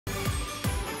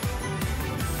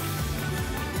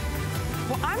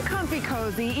I'm comfy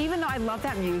cozy, even though I love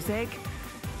that music.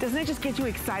 Doesn't it just get you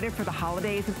excited for the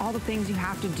holidays and all the things you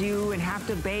have to do and have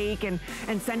to bake and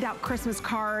send out Christmas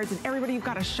cards and everybody you've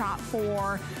got to shop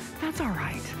for? That's all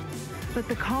right. Let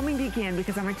the calming begin,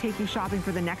 because I'm gonna take you shopping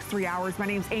for the next 3 hours. My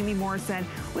name's Amy Morrison.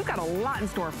 We've got a lot in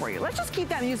store for you. Let's just keep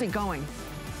that music going.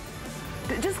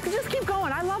 Just keep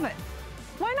going, I love it.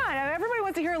 Why not? Everybody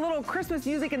wants to hear a little Christmas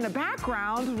music in the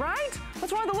background, right?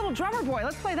 What's wrong with the little drummer boy?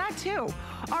 Let's play that too.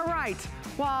 All right,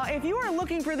 well, if you are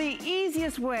looking for the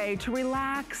easiest way to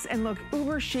relax and look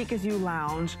uber chic as you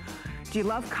lounge, do you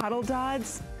love Cuddl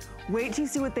Duds? Wait till you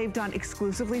see what they've done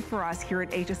exclusively for us here at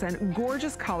HSN.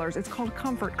 Gorgeous colors. It's called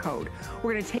Comfort Code.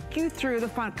 We're gonna take you through the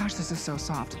fun. Gosh, this is so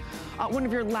soft. One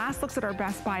of your last looks at our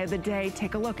best buy of the day.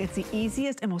 Take a look. It's the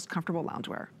easiest and most comfortable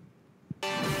loungewear.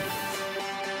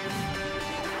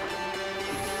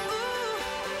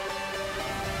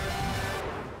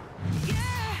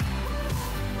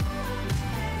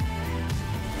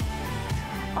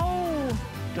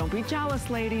 Don't be jealous,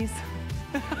 ladies.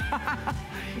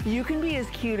 You can be as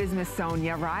cute as Miss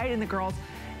Sonia, right? And the girls,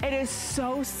 it is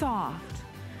so soft.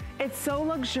 It's so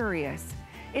luxurious.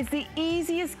 It's the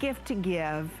easiest gift to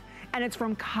give, and it's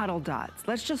from Cuddl Duds.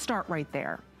 Let's just start right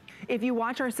there. If you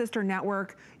watch our sister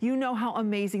network, you know how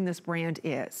amazing this brand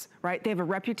is, right? They have a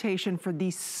reputation for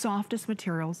the softest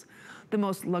materials, the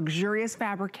most luxurious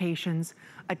fabrications,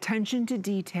 attention to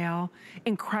detail,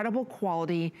 incredible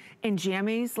quality, and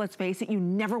jammies, let's face it, you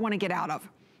never wanna get out of,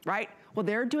 right? Well,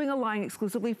 they're doing a line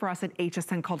exclusively for us at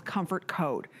HSN called Comfort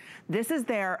Code. This is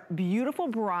their beautiful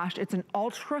brushed, it's an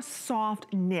ultra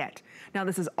soft knit. Now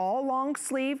this is all long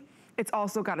sleeve, it's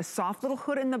also got a soft little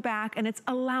hood in the back, and it's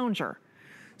a lounger.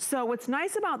 So what's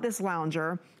nice about this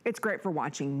lounger, it's great for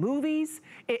watching movies.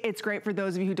 It's great for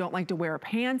those of you who don't like to wear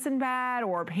pants in bed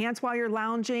or pants while you're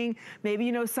lounging. Maybe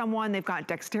you know someone, they've got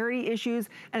dexterity issues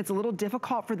and it's a little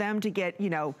difficult for them to get,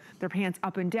 you know, their pants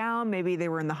up and down. Maybe they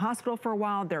were in the hospital for a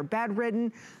while, they're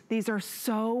bedridden. These are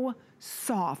so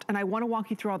soft, and I wanna walk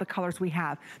you through all the colors we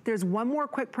have. There's one more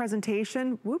quick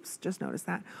presentation. Whoops, just noticed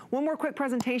that. One more quick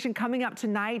presentation coming up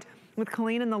tonight with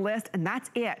Colleen in the list, and that's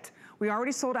it. We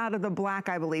already sold out of the black,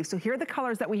 I believe. So here are the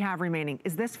colors that we have remaining.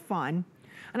 Is this fun?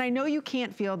 And I know you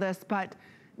can't feel this, but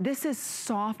this is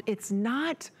soft. It's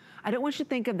not, I don't want you to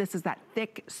think of this as that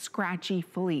thick, scratchy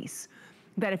fleece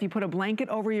that if you put a blanket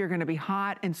over, you're gonna be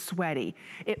hot and sweaty.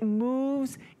 It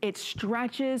moves, it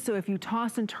stretches, so if you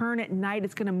toss and turn at night,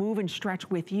 it's gonna move and stretch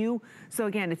with you. So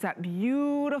again, it's that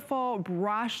beautiful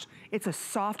brushed, it's a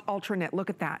soft ultra knit. Look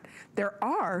at that. There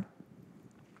are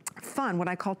fun, what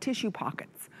I call tissue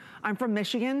pockets. I'm from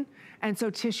Michigan, and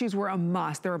so tissues were a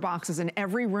must. There were boxes in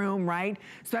every room, right?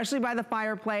 Especially by the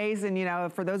fireplace, and you know,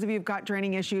 for those of you who've got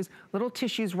draining issues, little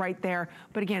tissues right there.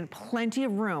 But again, plenty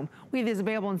of room. We have these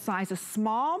available in sizes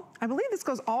small. I believe this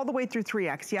goes all the way through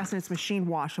 3X, yes, and it's machine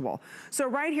washable. So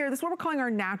right here, this is what we're calling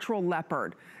our natural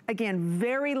leopard. Again,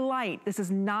 very light. This is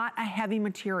not a heavy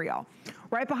material.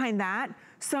 Right behind that,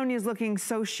 Sonia's looking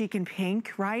so chic in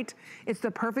pink, right? It's the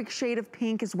perfect shade of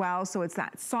pink as well, so it's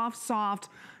that soft,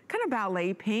 kind of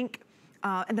ballet pink.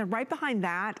 And then right behind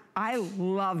that, I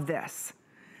love this.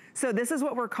 So this is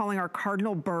what we're calling our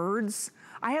cardinal birds.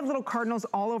 I have little cardinals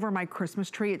all over my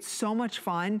Christmas tree. It's so much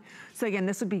fun. So again,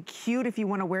 this would be cute if you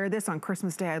wanna wear this on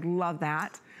Christmas Day. I'd love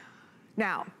that.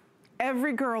 Now,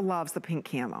 every girl loves the pink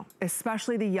camo,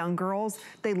 especially the young girls.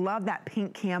 They love that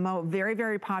pink camo, very,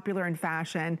 very popular in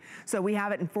fashion. So we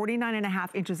have it in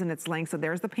 49.5 inches in its length. So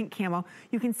there's the pink camo.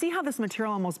 You can see how this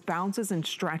material almost bounces and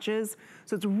stretches.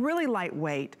 So it's really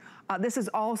lightweight. This is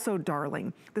also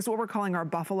darling. This is what we're calling our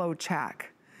buffalo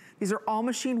check. These are all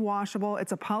machine washable.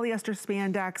 It's a polyester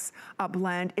spandex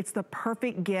blend. It's the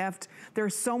perfect gift.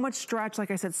 There's so much stretch, like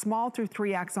I said, small through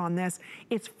 3X on this.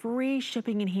 It's free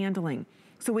shipping and handling.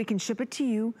 So we can ship it to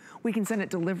you. We can send it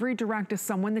delivery direct to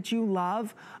someone that you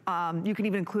love. You can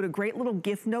even include a great little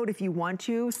gift note if you want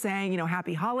to, saying, you know,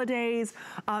 happy holidays.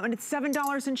 And it's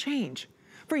 $7 and change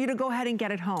for you to go ahead and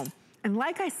get it home. And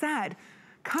like I said,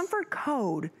 Comfort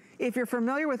Code, if you're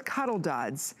familiar with Cuddl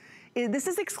Duds, this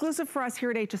is exclusive for us here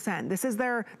at HSN. This is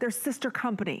their sister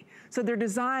company. So they're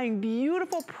designing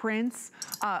beautiful prints,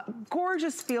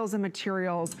 gorgeous feels and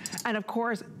materials, and of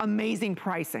course, amazing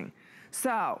pricing.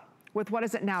 So, with what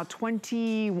is it now,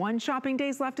 21 shopping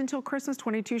days left until Christmas,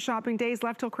 22 shopping days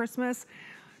left till Christmas,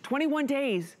 21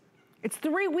 days. It's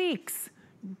 3 weeks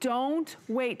Don't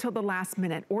wait till the last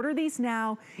minute. Order these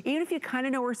now. Even if you kind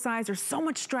of know her size, there's so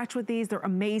much stretch with these. They're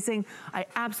amazing. I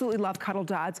absolutely love Cuddl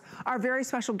Duds. Our very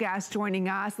special guest joining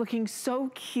us, looking so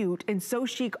cute and so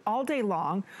chic all day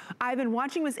long. I've been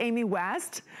watching Miss Amy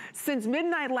West since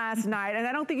midnight last night, and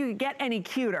I don't think you could get any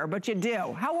cuter, but you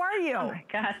do. How are you? Oh my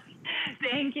gosh.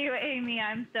 Thank you, Amy.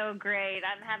 I'm so great.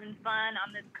 I'm having fun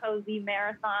on this cozy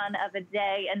marathon of a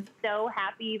day, and so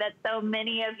happy that so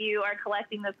many of you are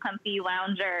collecting this comfy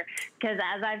lounger, because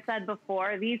as I've said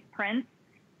before, these prints,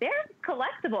 they're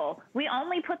collectible. We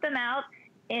only put them out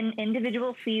in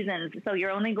individual seasons, so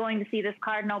you're only going to see this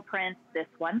cardinal print this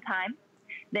one time.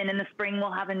 Then in the spring,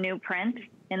 we'll have a new print.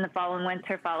 In the fall and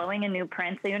winter following, a new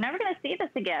print. So you're never going to see this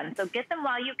again. So get them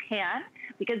while you can,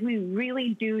 because we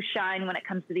really do shine when it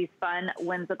comes to these fun,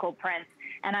 whimsical prints.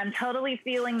 And I'm totally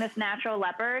feeling this natural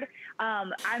leopard.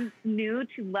 I'm new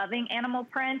to loving animal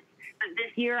prints, but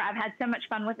this year I've had so much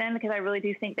fun with them because I really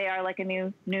do think they are like a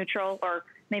new neutral, or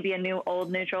maybe a new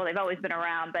old neutral. They've always been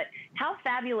around, but how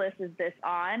fabulous is this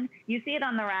on? You see it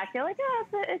on the rack, you're like, oh,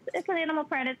 it's an animal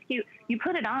print, it's cute. You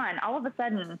put it on, all of a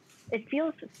sudden, it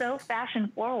feels so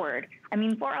fashion forward. I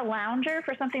mean, for a lounger,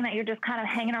 for something that you're just kind of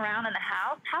hanging around in the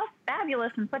house, how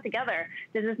fabulous and put together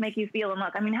does this make you feel and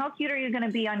look? I mean, how cute are you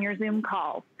gonna be on your Zoom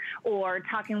calls or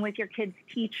talking with your kid's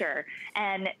teacher?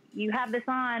 And you have this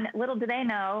on, little do they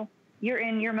know, you're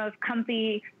in your most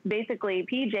comfy, basically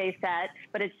PJ set,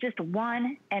 but it's just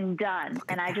one and done.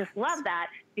 And I just love that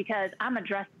because I'm a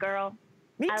dress girl.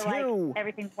 Me too. I like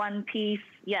everything one piece.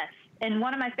 Yes. And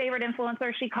one of my favorite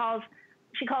influencers, she calls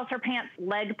her pants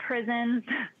leg prisons.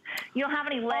 You don't have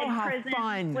any leg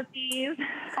prisons with these.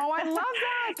 Oh, I love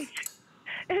that.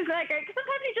 Isn't that great? Because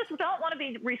sometimes you just don't want to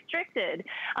be restricted.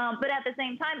 But at the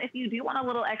same time, if you do want a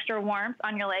little extra warmth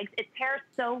on your legs, it pairs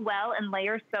so well and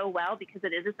layers so well because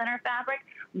it is a center fabric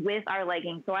with our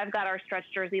leggings. So I've got our stretch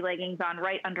jersey leggings on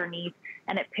right underneath,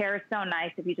 and it pairs so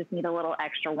nice if you just need a little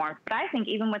extra warmth. But I think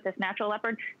even with this natural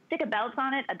leopard, stick a belt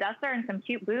on it, a duster, and some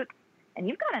cute boots, and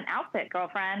you've got an outfit,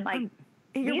 girlfriend. Like,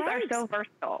 these are so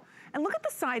versatile. And look at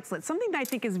the side slits, something that I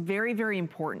think is very, very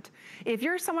important. If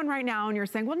you're someone right now and you're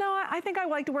saying, well, no, I think I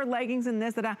like to wear leggings and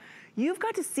this, that, you've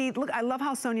got to see, look, I love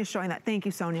how Sonia's showing that. Thank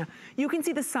you, Sonia. You can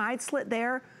see the side slit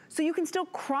there. So you can still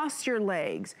cross your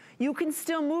legs. You can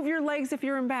still move your legs if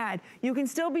you're in bed. You can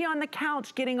still be on the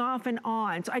couch getting off and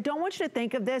on. So I don't want you to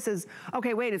think of this as,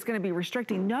 okay, wait, it's gonna be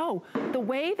restricting. No, the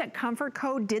way that Comfort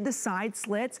Co did the side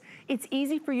slits, it's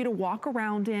easy for you to walk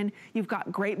around in. You've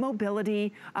got great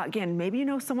mobility. Again, maybe you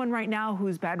know someone right now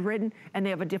who's bedridden and they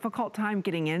have a difficult time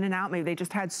getting in and out. Maybe they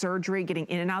just had surgery, getting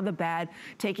in and out of the bed,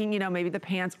 taking, you know, maybe the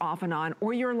pants off and on,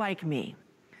 or you're like me.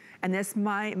 And this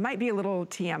might be a little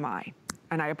TMI.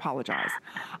 And I apologize.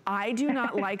 I do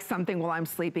not like something while I'm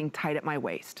sleeping tight at my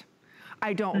waist.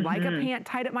 I don't like a pant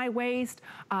tight at my waist.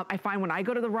 I find when I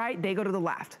go to the right, they go to the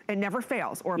left. It never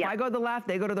fails. Or if I go to the left,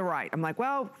 they go to the right. I'm like,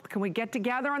 well, can we get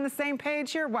together on the same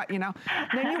page here? What, you know?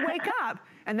 Then you wake up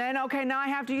and then, okay, now I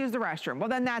have to use the restroom. Well,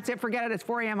 then that's it, forget it, it's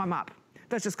 4 a.m., I'm up.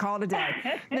 Let's just call it a day.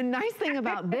 The nice thing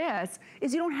about this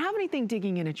is you don't have anything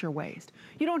digging in at your waist.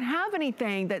 You don't have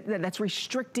anything that's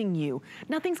restricting you.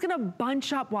 Nothing's gonna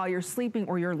bunch up while you're sleeping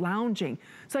or you're lounging.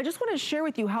 So I just wanna share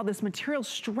with you how this material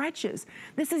stretches.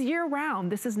 This is year round.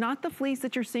 This is not the fleece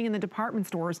that you're seeing in the department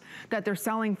stores that they're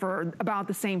selling for about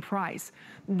the same price.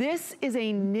 This is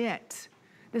a knit.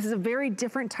 This is a very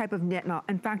different type of knit. And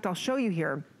in fact, I'll show you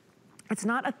here. It's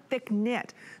not a thick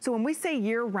knit. So when we say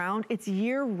year round, it's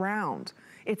year round.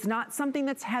 It's not something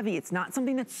that's heavy. It's not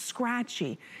something that's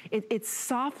scratchy. It's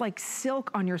soft like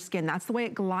silk on your skin. That's the way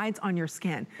it glides on your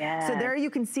skin. Yes. So there you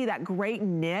can see that great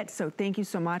knit. So thank you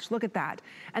so much. Look at that.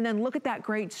 And then look at that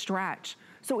great stretch.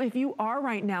 So if you are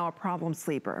right now a problem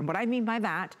sleeper, and what I mean by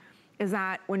that is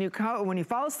that when you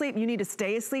fall asleep, you need to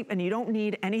stay asleep and you don't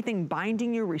need anything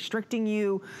binding you, restricting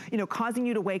you, causing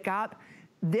you to wake up.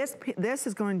 This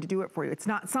is going to do it for you. It's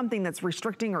not something that's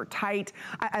restricting or tight.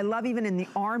 I love even in the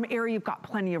arm area, you've got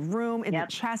plenty of room, in the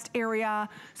chest area.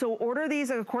 So order these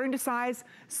according to size,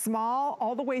 small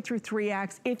all the way through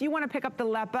 3X. If you wanna pick up the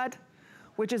leopard,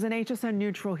 which is an HSN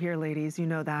neutral here, ladies, you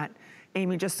know that.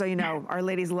 Amy, just so you know, our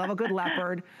ladies love a good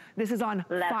leopard. This is on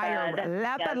fire.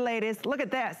 Leopard, ladies. Look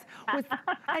at this.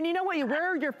 And you know what? You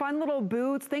wear your fun little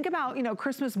boots. Think about,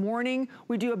 Christmas morning.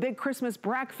 We do a big Christmas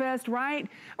breakfast, right?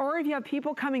 Or if you have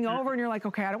people coming over and you're like,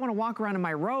 okay, I don't want to walk around in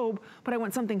my robe, but I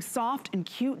want something soft and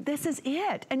cute. This is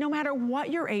it. And no matter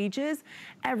what your age is,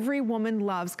 every woman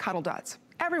loves Cuddl Duds.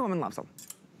 Every woman loves them.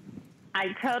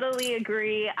 I totally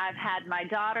agree. I've had my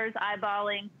daughters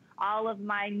eyeballing all of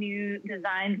my new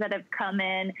designs that have come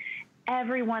in.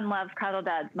 Everyone loves Cuddl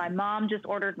Duds. My mom just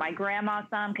ordered my grandma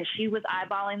some because she was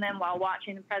eyeballing them while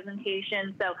watching the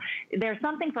presentation. So there's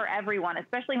something for everyone,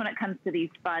 especially when it comes to these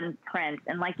fun prints.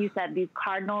 And like you said, these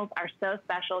cardinals are so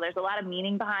special. There's a lot of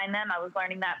meaning behind them. I was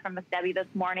learning that from Miss Debbie this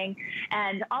morning.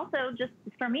 And also, just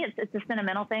for me, it's a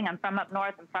sentimental thing. I'm from up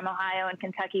north. I'm from Ohio and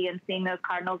Kentucky, and seeing those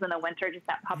cardinals in the winter, just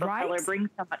that pop of color brings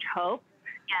so much hope.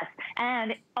 Yes,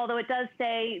 and although it does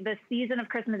say the season of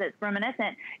Christmas, it's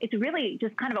reminiscent, it's really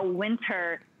just kind of a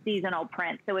winter seasonal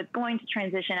print. So it's going to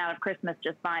transition out of Christmas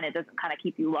just fine. It doesn't kind of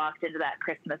keep you locked into that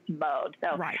Christmas mode.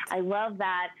 So I love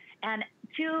that. And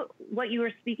to what you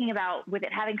were speaking about with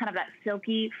it having kind of that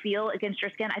silky feel against your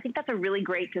skin, I think that's a really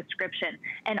great description.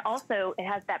 And also it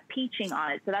has that peaching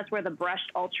on it. So that's where the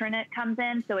brushed alternate comes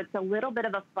in. So it's a little bit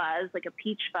of a fuzz, like a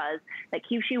peach fuzz that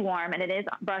keeps you warm. And it is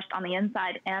brushed on the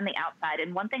inside and the outside.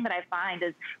 And one thing that I find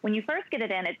is when you first get it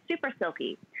in, it's super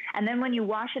silky. And then when you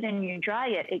wash it and you dry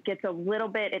it, it gets a little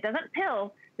bit, it doesn't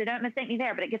pill, so don't mistake me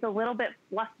there, but it gets a little bit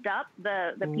fluffed up,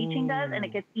 the peaching does, and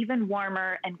it gets even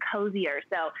warmer and cozier.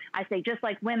 So I say, just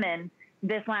like women,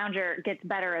 this lounger gets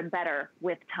better and better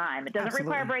with time. It doesn't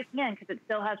require breaking in because it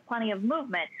still has plenty of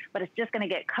movement, but it's just going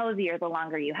to get cozier the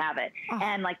longer you have it.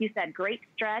 And like you said, great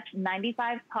stretch,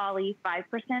 95 poly, 5%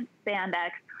 spandex.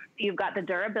 You've got the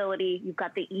durability, you've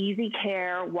got the easy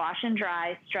care, wash and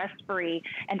dry, stress-free,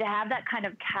 and to have that kind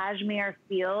of cashmere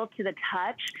feel to the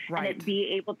touch and it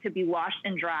be able to be washed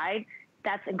and dried,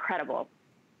 that's incredible.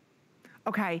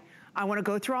 Okay, I wanna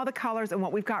go through all the colors and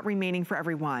what we've got remaining for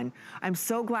everyone. I'm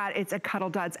so glad it's a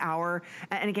Cuddl Duds hour.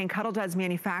 And again, Cuddl Duds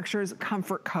manufactures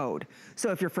comfort code.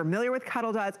 So if you're familiar with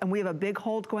Cuddl Duds, and we have a big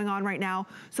hold going on right now,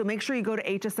 so make sure you go to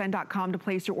hsn.com to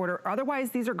place your order.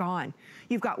 Otherwise, these are gone.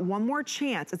 You've got one more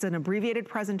chance. It's an abbreviated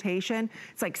presentation.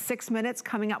 It's like 6 minutes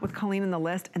coming up with Colleen in the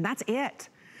list, and that's it.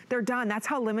 They're done. That's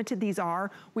how limited these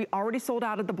are. We already sold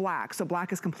out of the black, so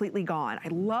black is completely gone. I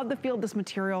love the feel of this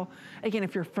material. Again,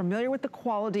 if you're familiar with the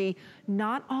quality,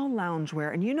 not all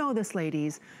loungewear, and you know this,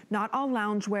 ladies, not all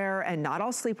loungewear and not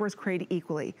all sleepwear is created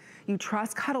equally. You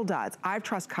trust Cuddl Duds. I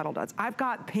trust Cuddl Duds. I've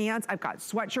got pants, I've got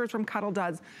sweatshirts from Cuddl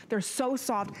Duds. They're so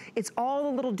soft. It's all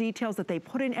the little details that they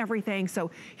put in everything. So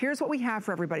here's what we have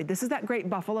for everybody. This is that great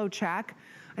buffalo check.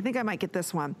 I think I might get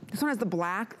this one. This one has the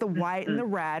black, the white, and the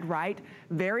red, right?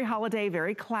 Very holiday,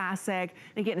 very classic.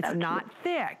 And again, it's not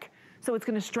thick, so it's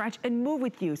gonna stretch and move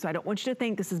with you. So I don't want you to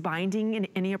think this is binding in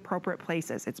any appropriate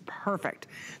places. It's perfect.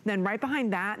 Then right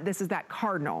behind that, this is that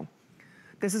cardinal.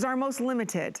 This is our most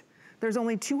limited. There's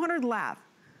only 200 left.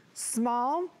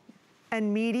 Small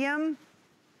and medium,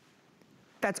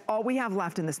 that's all we have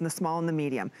left in this, in the small and the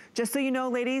medium. Just so you know,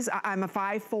 ladies, I'm a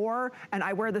 5'4", and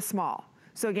I wear the small.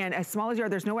 So again, as small as you are,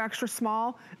 there's no extra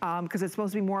small because it's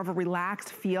supposed to be more of a relaxed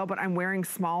feel, but I'm wearing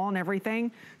small and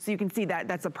everything. So you can see that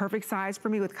that's a perfect size for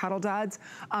me with Cuddl Duds.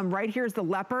 Right here is the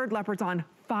leopard. Leopard's on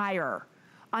fire,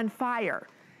 on fire.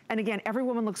 And again, every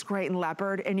woman looks great in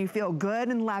leopard and you feel good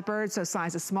in leopard, so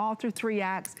sizes small through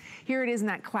 3X. Here it is in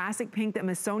that classic pink that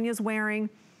Miss Sonia's wearing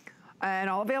and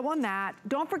all available in that.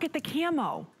 Don't forget the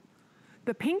camo.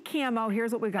 The pink camo,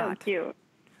 here's what we got. So cute.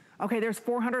 Okay, there's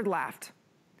 400 left.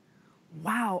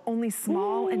 Wow, only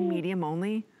small and medium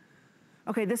only.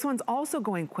 Okay, this one's also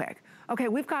going quick. Okay,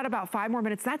 we've got about 5 more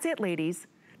minutes. That's it, ladies.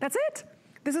 That's it.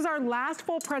 This is our last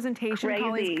full presentation. Crazy.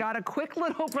 Colleen's got a quick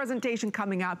little presentation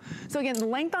coming up. So again, the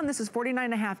length on this is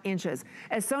 49.5 inches.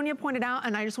 As Sonia pointed out,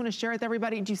 and I just want to share with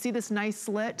everybody, do you see this nice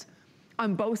slit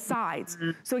on both sides?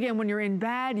 So again, when you're in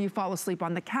bed, you fall asleep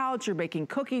on the couch, you're baking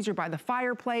cookies, you're by the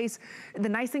fireplace. The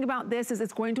nice thing about this is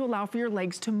it's going to allow for your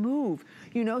legs to move.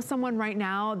 You know someone right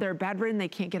now, they're bedridden, they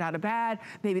can't get out of bed,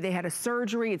 maybe they had a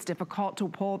surgery, it's difficult to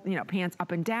pull, you know, pants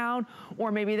up and down,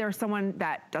 or maybe there's someone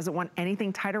that doesn't want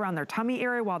anything tight around their tummy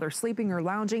area while they're sleeping or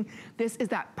lounging. This is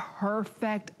that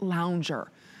perfect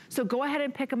lounger. So go ahead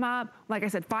and pick them up. Like I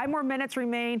said, 5 more minutes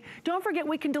remain. Don't forget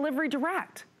we can delivery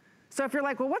direct. So if you're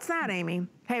like, well, what's that, Amy?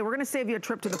 Hey, we're gonna save you a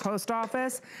trip to the post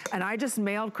office, and I just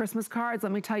mailed Christmas cards.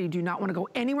 Let me tell you, do not wanna go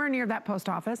anywhere near that post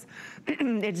office.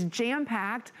 It's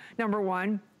jam-packed, number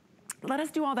one. Let us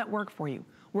do all that work for you.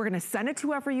 We're gonna send it to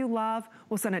whoever you love.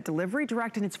 We'll send it delivery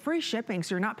direct, and it's free shipping,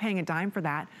 so you're not paying a dime for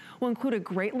that. We'll include a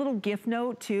great little gift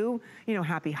note too. You know,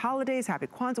 happy holidays, happy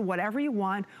Kwanzaa, whatever you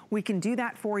want. We can do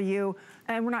that for you,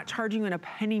 and we're not charging you a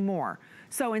penny more.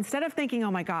 So instead of thinking,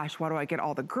 oh my gosh, what do I get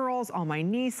all the girls, all my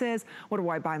nieces? What do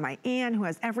I buy my aunt who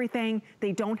has everything?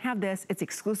 They don't have this. It's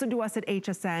exclusive to us at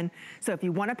HSN. So if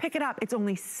you wanna pick it up, it's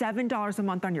only $7 a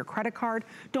month on your credit card.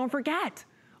 Don't forget,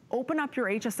 open up your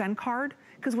HSN card,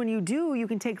 because when you do, you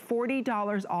can take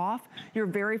 $40 off your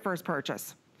very first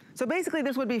purchase. So basically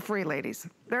this would be free, ladies.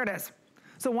 There it is.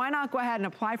 So why not go ahead and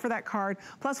apply for that card?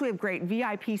 Plus we have great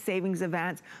VIP savings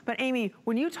events. But Amy,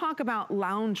 when you talk about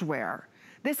loungewear,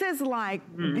 this is like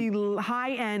the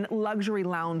high-end luxury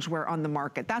loungewear on the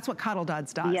market. That's what Cuddl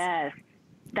Duds does. Yes.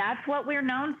 That's what we're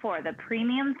known for, the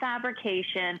premium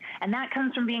fabrication, and that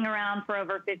comes from being around for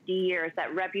over 50 years,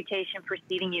 that reputation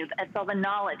preceding you. That's all the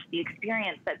knowledge, the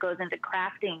experience that goes into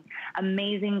crafting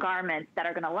amazing garments that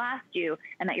are going to last you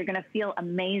and that you're going to feel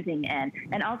amazing in.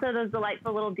 And also those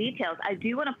delightful little details. I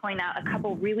do want to point out a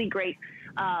couple really great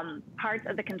parts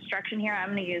of the construction here. I'm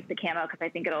going to use the camo because I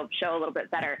think it'll show a little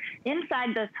bit better.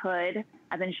 Inside this hood,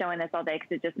 I've been showing this all day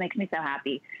because it just makes me so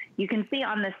happy. You can see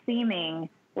on the seaming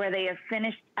where they have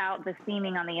finished out the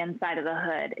seaming on the inside of the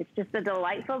hood. It's just a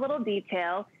delightful little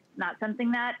detail, not something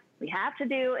that we have to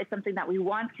do. It's something that we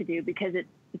want to do because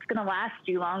it's going to last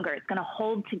you longer. It's going to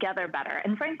hold together better.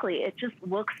 And frankly, it just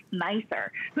looks nicer.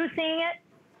 Who's seeing it?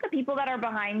 The people that are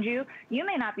behind you. You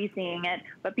may not be seeing it,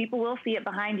 but people will see it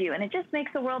behind you. And it just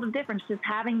makes a world of difference just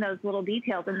having those little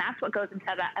details. And that's what goes into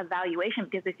that evaluation,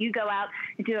 because if you go out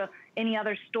into any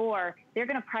other store, they're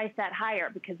going to price that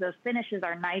higher because those finishes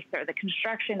are nicer. The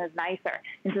construction is nicer.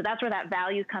 And so that's where that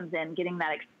value comes in, getting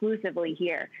that exclusively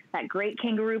here. That great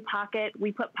kangaroo pocket.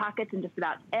 We put pockets in just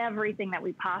about everything that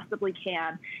we possibly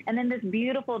can. And then this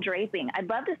beautiful draping. I'd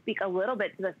love to speak a little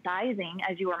bit to the sizing,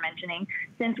 as you were mentioning,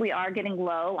 since we are getting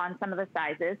low on some of the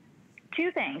sizes. Two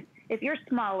things. If you're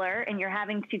smaller and you're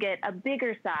having to get a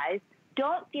bigger size,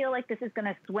 don't feel like this is going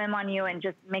to swim on you and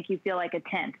just make you feel like a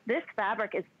tent. This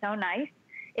fabric is so nice.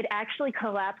 It actually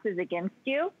collapses against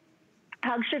you,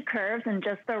 hugs your curves in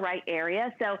just the right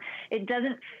area. So it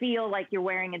doesn't feel like you're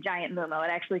wearing a giant muumuu.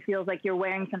 It actually feels like you're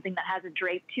wearing something that has a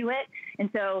drape to it. And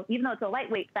so even though it's a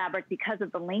lightweight fabric, because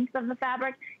of the length of the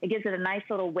fabric, it gives it a nice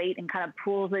little weight and kind of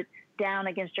pulls it down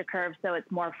against your curves so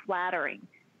it's more flattering.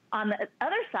 On the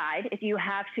other side, if you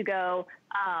have to go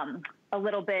a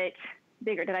little bit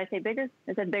bigger. Did I say bigger?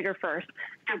 I said bigger first.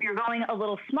 So if you're going a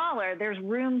little smaller, there's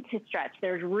room to stretch.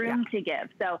 There's room to give.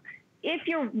 So if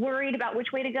you're worried about which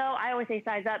way to go, I always say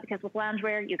size up, because with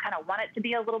loungewear, you kind of want it to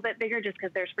be a little bit bigger just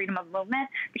because there's freedom of movement.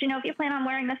 But, you know, if you plan on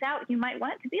wearing this out, you might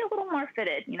want it to be a little more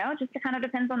fitted, you know, just it kind of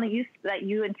depends on the use that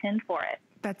you intend for it.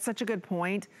 That's such a good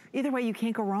point. Either way, you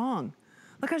can't go wrong.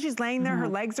 Look how she's laying there, her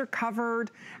legs are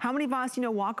covered. How many of us, you know,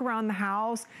 walk around the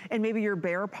house and maybe your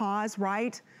bare paws,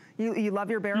 right? You love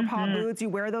your bare paw boots, you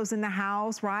wear those in the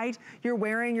house, right? You're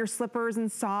wearing your slippers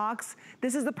and socks.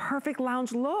 This is the perfect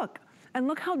lounge look. And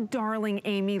look how darling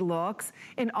Amy looks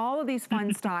in all of these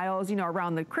fun styles, you know,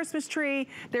 around the Christmas tree.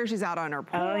 There she's out on her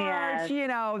porch, you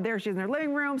know, there she's in her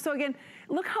living room. So again,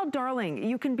 look how darling.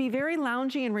 You can be very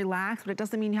loungy and relaxed, but it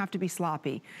doesn't mean you have to be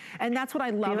sloppy. And that's what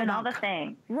I love about all the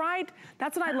thing. Right?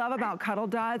 That's what I love about Cuddl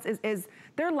Duds is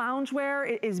their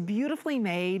loungewear is beautifully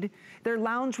made. Their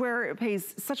loungewear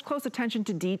pays such close attention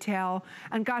to detail.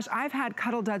 And gosh, I've had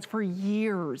Cuddl Duds for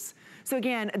years. So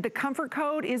again, the comfort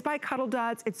code is by Cuddl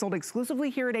Duds. It's sold exclusively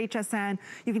here at HSN.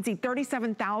 You can see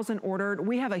 37,000 ordered.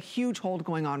 We have a huge hold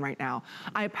going on right now.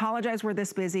 I apologize we're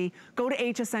this busy. Go to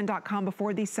hsn.com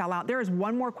before these sell out. There is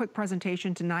one more quick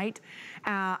presentation tonight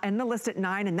and the list at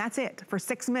 9, and that's it for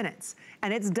 6 minutes.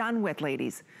 And it's done with,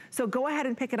 ladies. So go ahead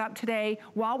and pick it up today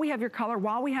while we have your color,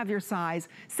 while we have your size.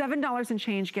 $7 and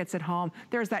change gets it home.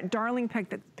 There's that darling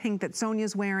pink that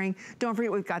Sonia's wearing. Don't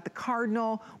forget, we've got the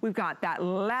cardinal. We've got that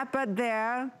leopard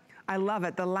there. I love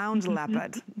it, the lounge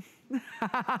leopard.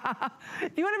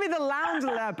 If you want to be the lounge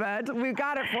leopard, we've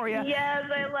got it for you. Yes,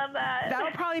 I love that.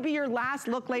 That'll probably be your last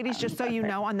look, ladies, just so you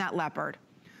know, on that leopard.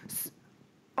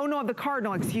 Oh no, of the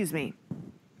cardinal, excuse me.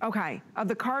 Okay, of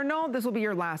the cardinal, this will be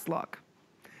your last look.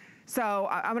 So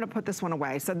I'm gonna put this one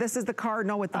away. So this is the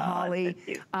cardinal with the holly.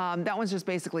 That one's just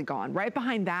basically gone. Right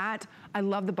behind that, I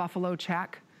love the buffalo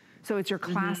check. So it's your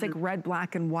classic red,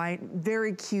 black, and white.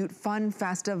 Very cute, fun,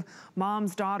 festive.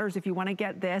 Moms, daughters, if you wanna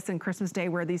get this and Christmas Day,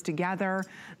 wear these together.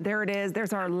 There it is,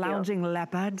 there's our lounging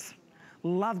leopard.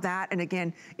 Love that. And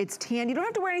again, it's tan. You don't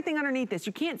have to wear anything underneath this.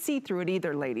 You can't see through it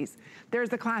either, ladies. There's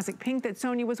the classic pink that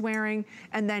Sonia was wearing,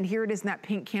 and then here it is in that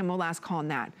pink camo, last call on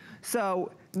that.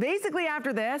 So basically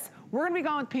after this, we're gonna be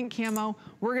going with pink camo.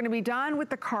 We're gonna be done with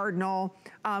the cardinal.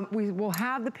 We will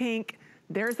have the pink.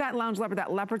 There's that lounge leopard.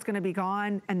 That leopard's gonna be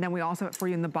gone, and then we also have it for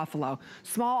you in the buffalo.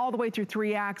 Small all the way through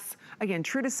 3X. Again,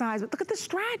 true to size, but look at the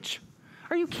stretch.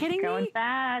 Are you kidding me? Going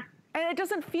fast. And it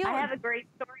doesn't feel... I have a great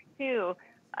story too.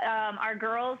 Our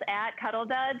girls at Cuddl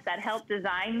Duds that helped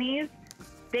design these,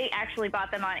 they actually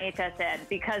bought them on HSN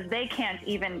because they can't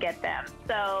even get them.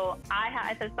 So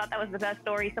I just thought that was the best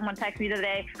story. Someone texted me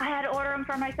today, I had to order them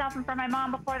for myself and for my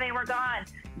mom before they were gone.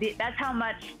 That's how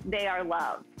much they are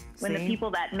loved. When the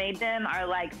people that made them are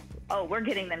like, oh, we're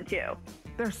getting them too.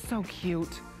 They're so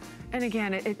cute. And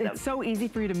again, it's so easy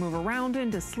for you to move around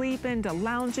in, to sleep in, to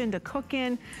lounge in, to cook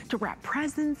in, to wrap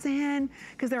presents in,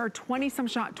 because there are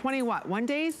 21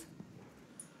 days?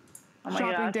 Oh my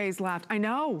shopping gosh. days left. I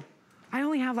know. I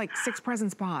only have like 6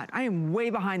 presents bought. I am way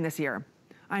behind this year.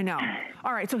 I know.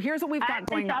 All right, so here's what we've got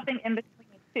going on. I've been shopping in between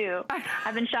too.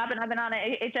 I've been shopping. I've been on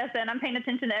HSN. I'm paying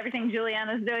attention to everything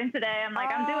Juliana's doing today. I'm like,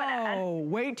 I'm doing it. Oh,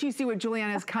 wait till you see what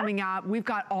Juliana's coming up. We've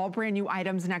got all brand new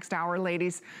items next hour,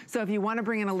 ladies. So if you want to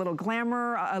bring in a little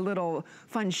glamour, a little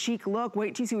fun chic look,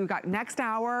 wait till you see what we've got next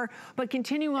hour. But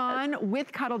continue on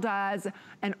with Cuddl Duds,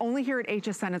 and only here at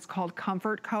HSN, it's called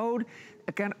Comfort Code.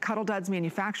 Again, Cuddl Duds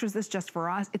manufactures this just for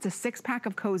us. It's a 6-pack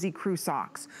of cozy crew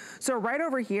socks. So right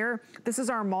over here, this is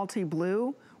our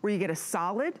multi-blue, where you get a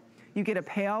solid, you get a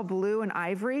pale blue and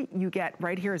ivory. You get,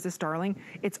 right here is this darling.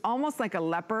 It's almost like a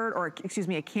leopard, or excuse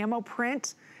me, a camo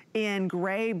print in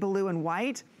gray, blue, and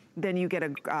white. Then you get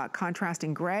a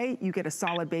contrasting gray, you get a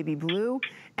solid baby blue,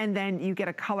 and then you get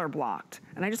a color blocked.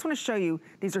 And I just wanna show you,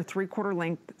 these are 3/4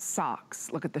 length socks.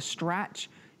 Look at the stretch.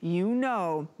 You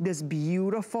know this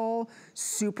beautiful,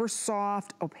 super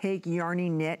soft, opaque, yarny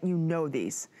knit, you know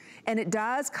these. And it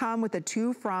does come with a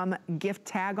to from gift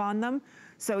tag on them.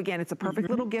 So again, it's a perfect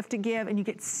little gift to give, and you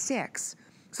get 6.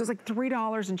 So it's like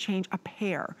 $3 and change a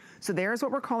pair. So there's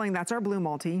what we're calling, that's our blue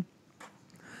multi.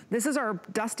 This is our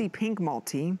dusty pink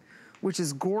multi, which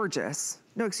is gorgeous.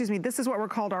 No, excuse me, this is what we're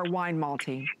called our wine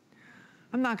multi.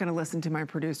 I'm not gonna listen to my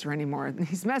producer anymore.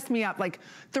 He's messed me up like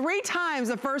 3 times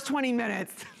the first 20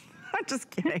 minutes. I'm just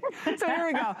kidding. So here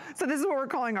we go. So this is what we're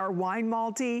calling our wine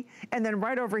multi. And then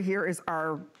right over here is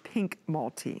our pink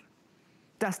multi,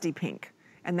 dusty pink.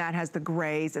 And that has the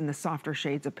grays and the softer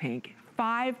shades of pink.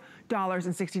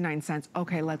 $5.69.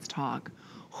 Okay, let's talk.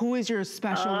 Who is your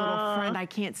special little friend? I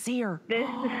can't see her.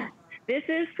 This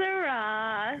is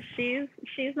Sarah.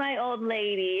 She's my old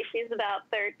lady. She's about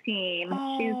 13.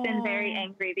 Oh. She's been very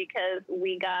angry because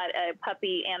we got a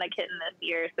puppy and a kitten this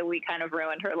year, so we kind of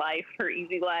ruined her life, her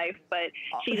easy life. But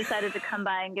she decided to come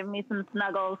by and give me some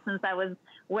snuggles since I was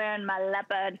wearing my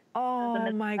leopard.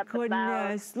 Oh my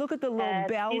goodness. Look at the little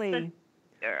belly.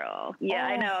 Girl. Yeah,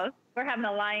 I know. We're having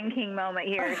a Lion King moment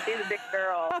here. She's a big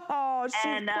girl. Oh,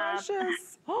 she's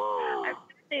precious. I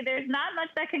say there's not much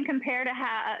that can compare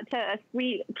to a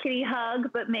sweet kitty hug,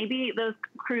 but maybe those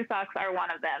crew socks are one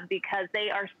of them because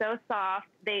they are so soft,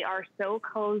 they are so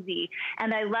cozy,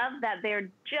 and I love that they're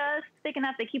just thick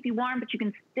enough to keep you warm, but you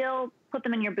can still put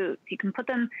them in your boots. You can put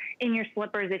them in your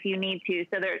slippers if you need to.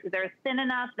 So they're thin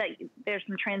enough that there's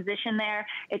some transition there.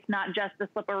 It's not just a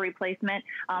slipper replacement,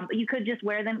 but you could just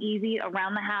wear them easy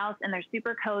around the house, and they're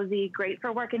super cozy, great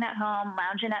for working at home,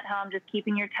 lounging at home, just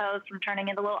keeping your toes from turning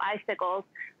into little icicles.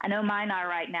 I know mine are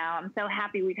right now. I'm so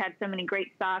happy we've had so many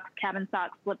great socks, cabin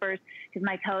socks, slippers, because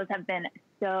my toes have been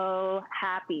so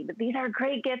happy. But these are a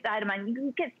great gift item, and you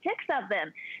can get 6 of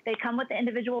them. They come with the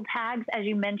individual tags, as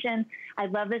you mentioned. I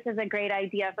love this as a great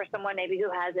idea for someone maybe who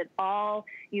has it all.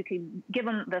 You could give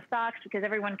them the socks because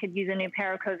everyone could use a new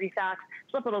pair of cozy socks.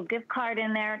 Slip a little gift card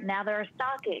in there. Now they're a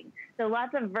stocking. So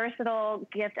lots of versatile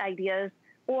gift ideas.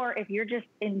 Or if you're just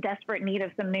in desperate need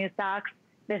of some new socks,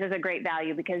 this is a great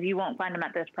value because you won't find them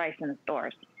at this price in the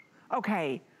stores.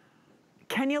 Okay,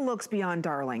 Kenya looks beyond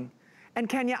darling. And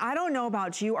Kenya, I don't know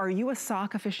about you, are you a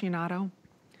sock aficionado?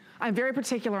 I'm very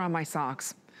particular on my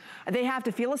socks. They have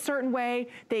to feel a certain way,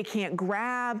 they can't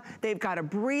grab, they've got to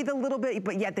breathe a little bit,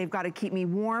 but yet they've got to keep me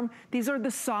warm. These are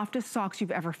the softest socks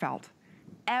you've ever felt.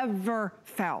 Ever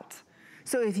felt.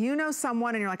 So if you know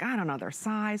someone and you're like, I don't know their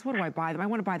size, what do I buy them? I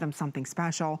want to buy them something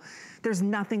special. There's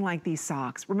nothing like these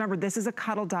socks. Remember, this is a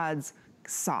Cuddl Duds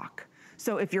sock.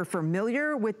 So if you're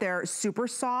familiar with their super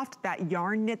soft, that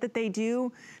yarn knit that they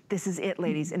do, this is it,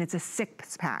 ladies, and it's a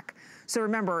 6-pack. So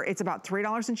remember, it's about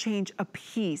 $3 and change a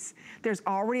piece. There's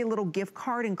already a little gift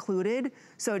card included,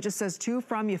 so it just says to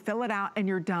from, you fill it out, and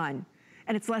you're done.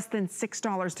 And it's less than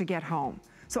 $6 to get home.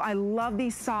 So I love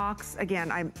these socks. Again,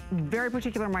 I'm very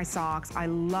particular in my socks. I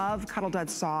love Cuddl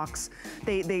Duds socks.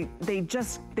 They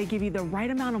give you the right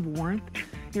amount of warmth.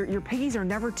 Your piggies are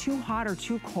never too hot or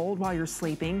too cold while you're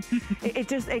sleeping. it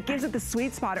gives it the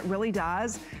sweet spot, it really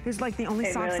does. There's like the only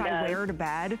socks really I wear to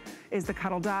bed is the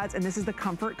Cuddl Duds, and this is the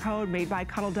Comfort Code made by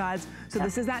Cuddl Duds. So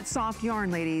this is that soft yarn,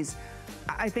 ladies.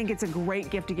 I think it's a great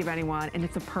gift to give anyone, and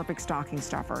it's a perfect stocking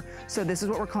stuffer. So this is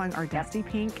what we're calling our dusty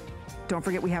pink. Don't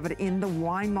forget we have it in the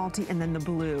wine multi and then the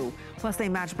blue. Plus they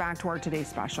match back to our today's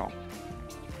special.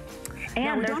 And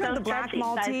now, we they're don't have the black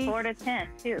multi. Size 4 to 10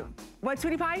 too. What,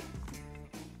 sweetie pie?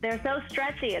 They're so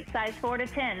stretchy. It's size 4 to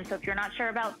 10. So if you're not sure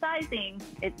about sizing,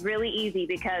 it's really easy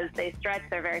because they stretch.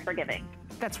 They're very forgiving.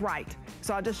 That's right.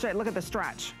 So I'll just show you, look at the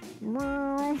stretch.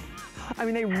 I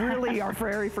mean, they really are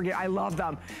very forgiving. I love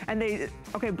them. And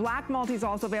okay, black multi is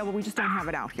also available. We just don't have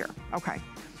it out here. Okay.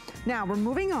 Now we're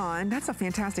moving on. That's a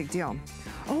fantastic deal.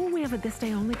 Oh, we have a this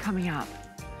day only coming up.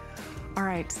 All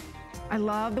right. I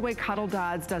love the way Cuddl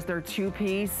Duds does their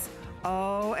two-piece.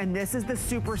 Oh, and this is the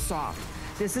super soft.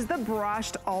 This is the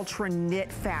brushed ultra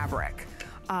knit fabric.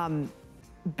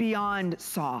 Beyond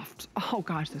soft. Oh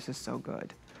gosh, this is so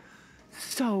good.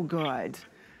 So good.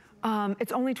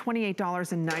 It's only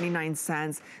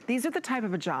 $28.99. These are the type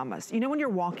of pajamas. You know when you're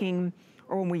walking,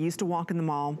 or when we used to walk in the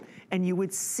mall, and you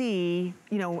would see,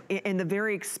 you know, in the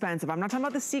very expensive, I'm not talking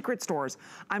about the secret stores,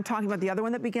 I'm talking about the other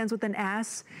one that begins with an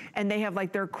S, and they have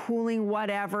like their cooling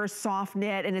whatever, soft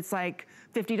knit, and it's like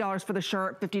 $50 for the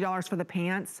shirt, $50 for the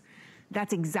pants.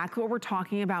 That's exactly what we're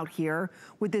talking about here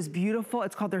with this beautiful,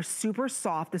 it's called their super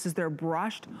soft. This is their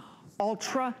brushed,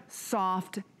 ultra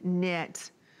soft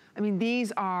knit. I mean,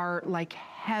 these are like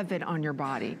heaven on your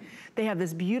body. They have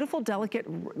this beautiful,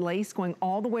 delicate lace going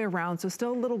all the way around, so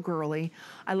still a little girly.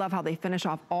 I love how they finish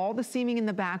off all the seaming in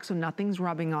the back so nothing's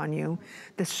rubbing on you.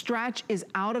 The stretch is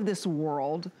out of this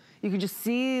world. You can just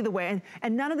see the way,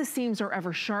 and none of the seams are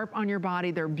ever sharp on your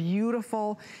body. They're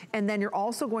beautiful. And then you're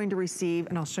also going to receive,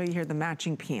 and I'll show you here, the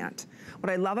matching pant. What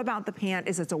I love about the pant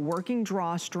is it's a working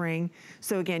drawstring.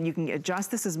 So again, you can adjust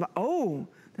this as, oh,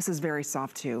 this is very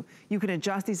soft too. You can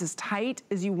adjust these as tight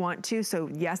as you want to. So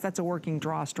yes, that's a working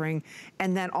drawstring.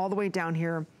 And then all the way down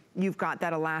here, you've got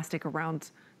that elastic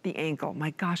around the ankle.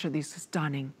 My gosh, are these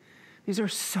stunning. These are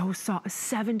so soft,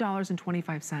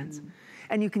 $7.25.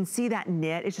 And you can see that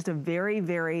knit. It's just a very,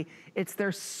 very, it's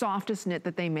their softest knit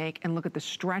that they make. And look at the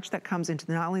stretch that comes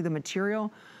into not only the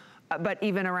material, but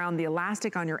even around the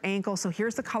elastic on your ankle. So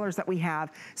here's the colors that we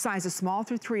have. Sizes small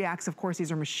through 3X. Of course,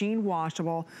 these are machine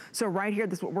washable. So right here,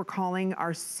 this is what we're calling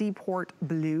our Seaport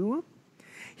Blue.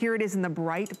 Here it is in the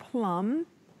bright plum.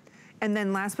 And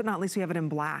then last but not least, we have it in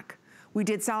black. We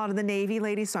did sell out of the navy,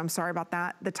 ladies, so I'm sorry about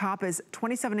that. The top is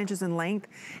 27 inches in length,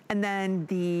 and then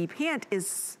the pant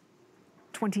is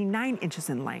 29 inches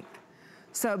in length.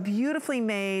 So beautifully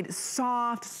made,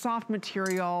 soft, soft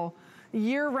material,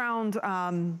 year-round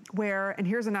wear, and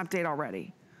here's an update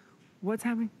already. What's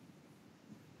happening?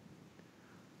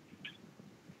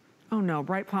 Oh no,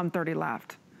 bright plum 30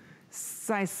 left.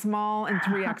 Size small and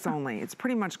 3X only. It's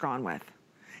pretty much gone with.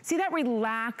 See that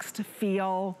relaxed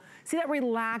feel? See that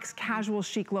relaxed, casual,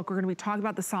 chic look? We're gonna be talking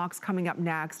about the socks coming up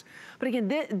next. But again,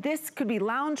 this could be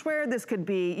loungewear, this could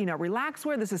be, you know, relax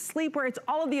wear, this is sleepwear, it's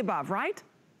all of the above, right?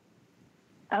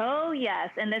 Oh, yes.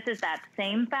 And this is that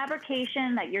same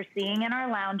fabrication that you're seeing in our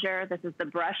lounger. This is the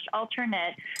brushed ultra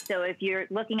knit. So if you're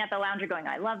looking at the lounger going,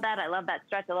 I love that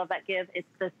stretch, I love that give, it's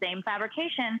the same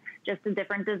fabrication, just a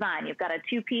different design. You've got a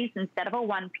two-piece instead of a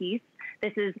one-piece.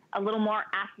 This is a little more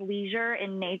athleisure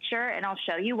in nature, and I'll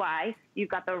show you why. You've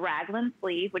got the raglan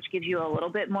sleeve, which gives you a little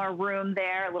bit more room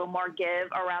there, a little more give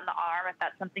around the arm if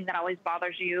that's something that always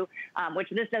bothers you, which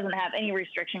this doesn't have any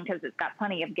restriction because it's got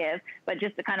plenty of give. But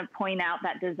just to kind of point out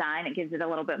that design, it gives it a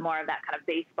little bit more of that kind of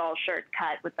baseball shirt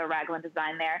cut with the raglan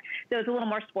design there. So it's a little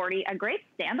more sporty. A great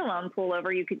standalone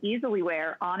pullover you could easily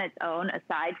wear on its own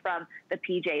aside from the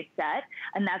PJ set.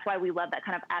 And that's why we love that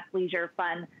kind of athleisure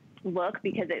fun look,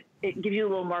 because it gives you a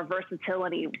little more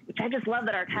versatility, which I just love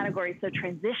that our category is so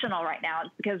transitional right now.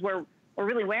 It's because we're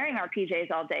really wearing our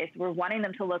PJs all day, so we're wanting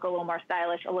them to look a little more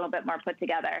stylish, a little bit more put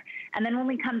together. And then when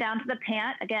we come down to the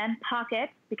pant, again,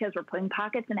 pockets, because we're putting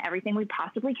pockets in everything we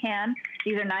possibly can.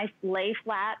 These are nice lay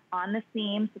flat on the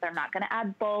seam, so they're not going to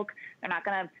add bulk. They're not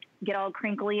going to get all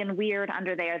crinkly and weird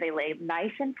under there. They lay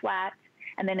nice and flat.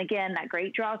 And then again, that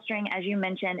great drawstring, as you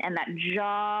mentioned, and that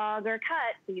jogger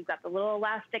cut. So you've got the little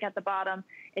elastic at the bottom.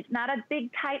 It's not a big,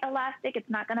 tight elastic. It's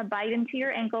not going to bite into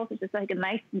your ankles. It's just like a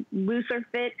nice, looser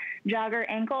fit jogger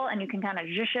ankle. And you can kind of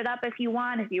zhuzh it up if you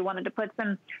want. If you wanted to put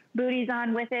some booties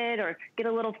on with it or get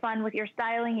a little fun with your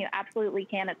styling, you absolutely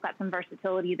can. It's got some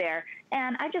versatility there.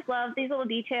 And I just love these little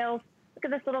details. Look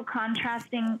at this little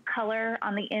contrasting color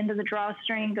on the end of the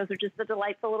drawstring. Those are just the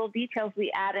delightful little details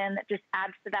we add in that just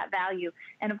adds to that value.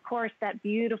 And of course, that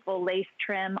beautiful lace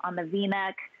trim on the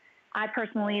V-neck. I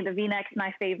personally, the V-neck's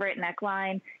my favorite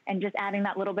neckline, and just adding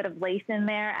that little bit of lace in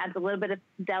there adds a little bit of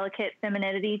delicate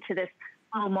femininity to this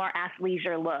little more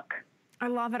athleisure look. I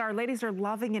love it. Our ladies are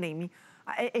loving it, Amy.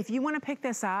 If you want to pick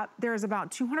this up, there's about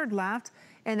 200 left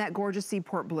in that gorgeous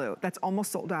Seaport Blue. That's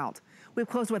almost sold out. We've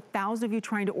close to 1,000 of you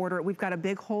trying to order it. We've got a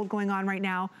big hold going on right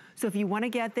now. So if you want to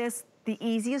get this, the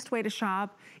easiest way to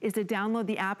shop is to download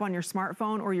the app on your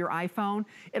smartphone or your iPhone.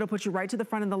 It'll put you right to the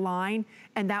front of the line,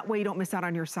 and that way you don't miss out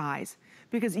on your size.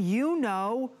 Because you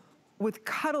know, with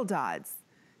Cuddl Duds,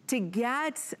 To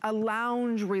get a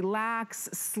lounge, relax,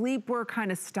 sleepwear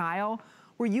kind of style,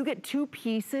 where you get 2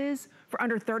 pieces for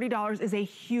under $30 is a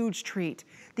huge treat.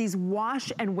 These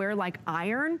wash and wear like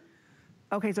iron.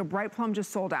 Okay, so Bright Plum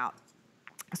just sold out.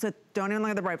 So don't even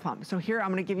look at the Bright Plum. So here, I'm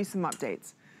gonna give you some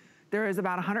updates. There is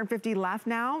about 150 left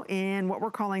now in what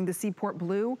we're calling the Seaport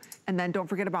Blue. And then don't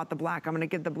forget about the black. I'm gonna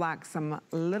give the black some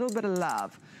little bit of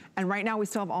love. And right now we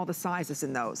still have all the sizes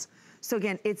in those. So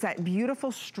again, it's that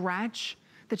beautiful stretch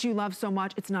that you love so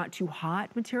much. It's not too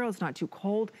hot material, it's not too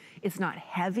cold, it's not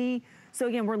heavy. So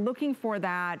again, we're looking for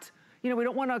that, you know, we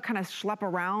don't wanna kind of schlep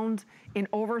around in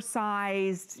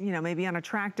oversized, you know, maybe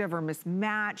unattractive or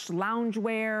mismatched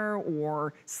loungewear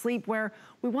or sleepwear.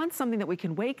 We want something that we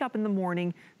can wake up in the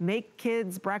morning, make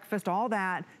kids breakfast, all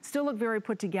that, still look very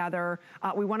put together.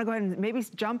 We wanna go ahead and maybe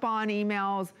jump on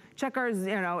emails, check our, you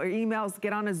know, our emails,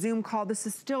 get on a Zoom call. This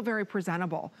is still very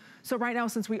presentable. So right now,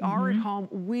 since we are at home,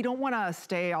 we don't wanna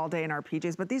stay all day in our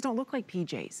PJs, but these don't look like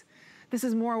PJs. This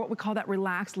is more what we call that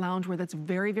relaxed loungewear that's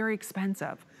very, very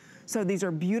expensive. So these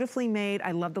are beautifully made.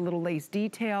 I love the little lace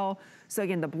detail. So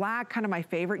again, the black, kind of my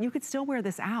favorite. You could still wear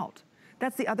this out.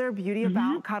 That's the other beauty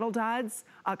about Cuddl Duds,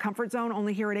 Comfort Zone,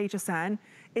 only here at HSN,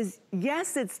 is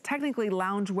yes, it's technically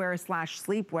loungewear slash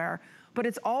sleepwear, but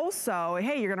it's also,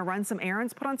 hey, you're gonna run some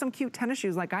errands, put on some cute tennis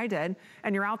shoes like I did,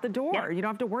 and you're out the door. Yep. You don't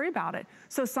have to worry about it.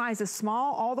 So size is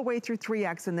small all the way through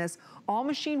 3X in this, all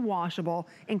machine washable,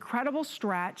 incredible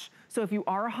stretch. So if you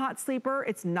are a hot sleeper,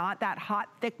 it's not that hot,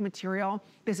 thick material.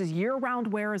 This is year-round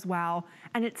wear as well,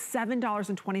 and it's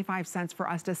 $7.25 for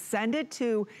us to send it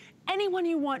to anyone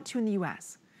you want to in the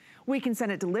US. We can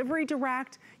send it delivery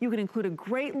direct. You can include a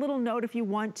great little note if you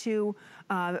want to,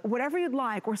 whatever you'd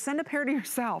like, or send a pair to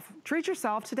yourself. Treat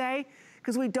yourself today,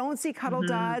 because we don't see Cuddl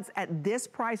Duds at this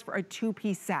price for a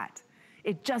 2-piece set.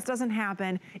 It just doesn't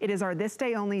happen. It is our this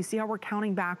day only. You see how we're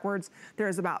counting backwards?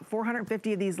 There's about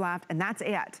 450 of these left, and that's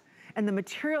it. And the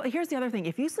material, here's the other thing.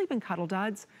 If you sleep in Cuddl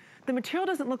Duds, the material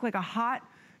doesn't look like a hot,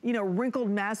 you know, wrinkled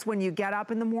mess when you get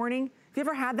up in the morning. Have you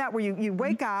ever had that where you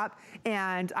wake up,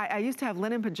 and I used to have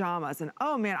linen pajamas, and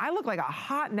oh man, I look like a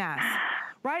hot mess,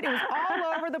 right? It was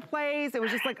all over the place. It was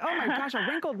just like, oh my gosh, a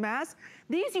wrinkled mess.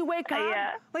 These you wake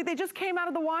up like they just came out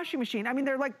of the washing machine. I mean,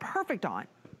 they're like perfect on.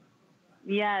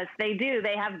 Yes, they do.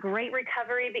 They have great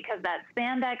recovery because that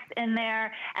spandex in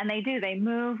there, and they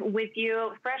move with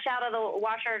you. Fresh out of the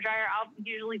washer or dryer, I'll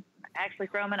usually actually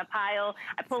throw them in a pile.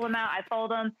 I pull them out, I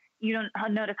fold them. You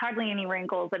don't notice hardly any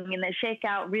wrinkles. I mean, they shake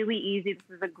out really easy.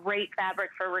 This is a great fabric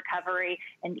for recovery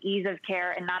and ease of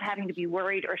care and not having to be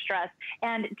worried or stressed.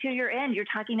 And to your end, you're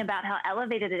talking about how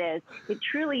elevated it is. It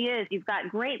truly is. You've got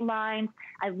great lines.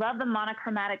 I love the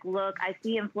monochromatic look. I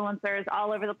see influencers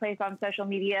all over the place on social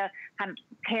media kind of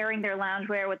pairing their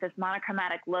loungewear with this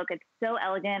monochromatic look. It's so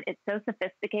elegant. It's so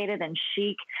sophisticated and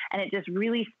chic. And it just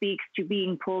really speaks to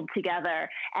being pulled together.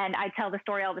 And I tell the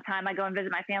story all the time. I go and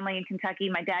visit my family in Kentucky.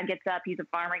 My dad gets up. He's a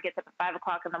farmer. He gets up at 5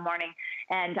 o'clock in the morning,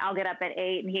 and I'll get up at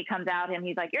 8, and he comes out and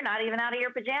he's like, "You're not even out of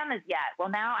your pajamas yet." Well,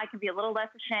 now I can be a little less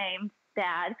ashamed,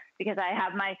 Dad, because I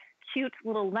have my cute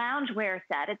little loungewear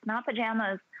set. It's not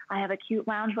pajamas. I have a cute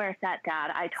loungewear set,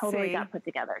 Dad. I totally got put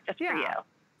together just for you.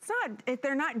 It's not, if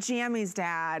they're not jammies,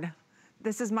 Dad.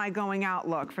 This is my going out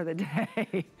look for the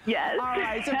day. Yes. All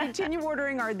right, so continue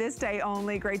ordering our this day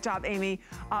only. Great job, Amy.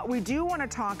 We do want to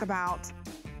talk about,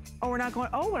 we're not going,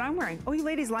 what I'm wearing. Oh, you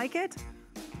ladies like it?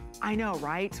 I know,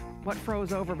 right? What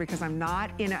froze over because I'm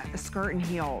not in a skirt and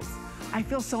heels. I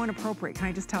feel so inappropriate, can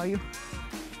I just tell you?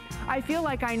 I feel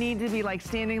like I need to be like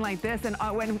standing like this, and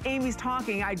when Amy's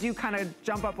talking, I do kind of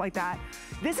jump up like that.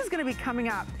 This is gonna be coming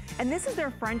up, and this is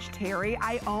their French Terry.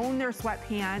 I own their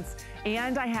sweatpants,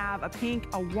 and I have a pink,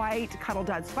 a white Cuddl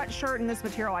Duds sweatshirt in this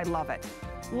material. I love it.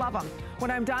 Love them.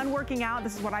 When I'm done working out,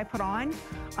 this is what I put on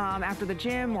after the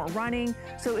gym or running.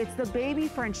 So it's the baby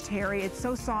French Terry. It's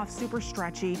so soft, super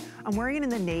stretchy. I'm wearing it in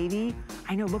the navy.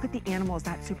 I know, look at the animal. Is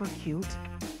that super cute?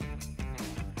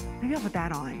 Maybe I'll put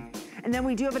that on. And then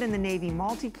we do have it in the navy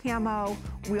multi-camo.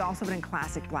 We also have it in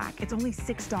classic black. It's only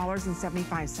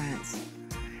 $6.75.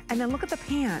 And then look at the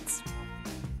pants.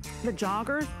 The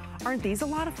joggers, aren't these a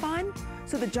lot of fun?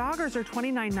 So the joggers are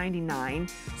 $29.99,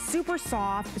 super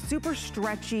soft, super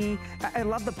stretchy. I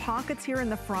love the pockets here in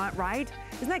the front, right?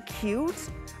 Isn't that cute?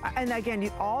 And again,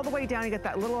 all the way down, you get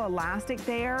that little elastic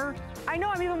there. I know,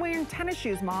 I'm even wearing tennis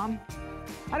shoes, Mom.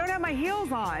 I don't have my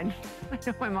heels on. I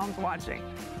know my mom's watching.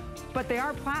 But they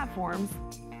are platforms,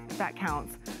 if that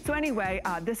counts. So anyway,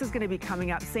 this is gonna be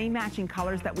coming up, same matching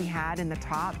colors that we had in the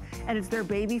top, and it's their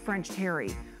baby French Terry.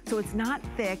 So it's not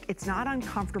thick, it's not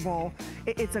uncomfortable.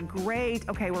 It's a great,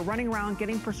 okay, we're running around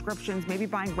getting prescriptions, maybe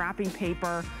buying wrapping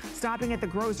paper, stopping at the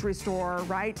grocery store,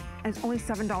 right? And it's only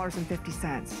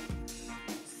 $7.50.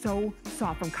 So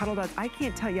soft from Cuddl Duds. I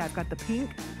can't tell you, I've got the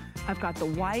pink, I've got the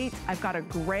white, I've got a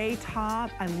gray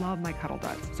top. I love my Cuddl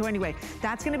Duds. So anyway,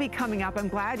 that's gonna be coming up. I'm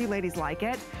glad you ladies like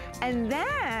it. And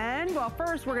then, well,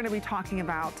 first we're gonna be talking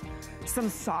about some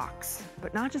socks,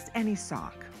 but not just any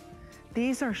sock.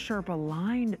 These are Sherpa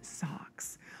lined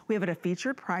socks. We have it at a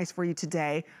featured price for you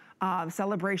today.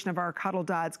 Celebration of our Cuddl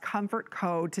Duds comfort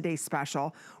code, today's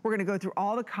special. We're gonna go through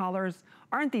all the colors.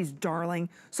 Aren't these darling?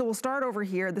 So we'll start over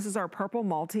here. This is our purple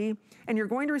multi, and you're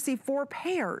going to receive 4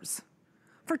 pairs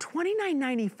for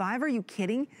 $29.95. Are you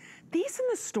kidding? These in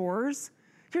the stores,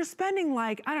 you're spending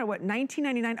like, I don't know what,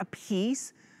 $19.99 a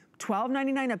piece,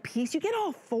 $12.99 a piece. You get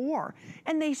all 4,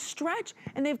 and they stretch,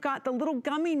 and they've got the little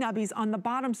gummy nubbies on the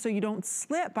bottom so you don't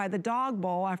slip by the dog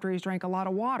bowl after he's drank a lot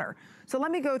of water. So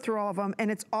let me go through all of them, and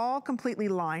it's all completely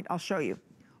lined. I'll show you.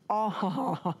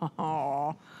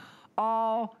 All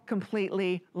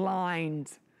completely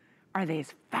lined. Are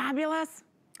these fabulous?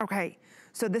 Okay,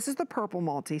 so this is the purple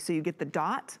multi. So you get the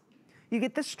dot, you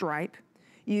get the stripe,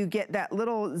 you get that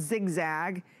little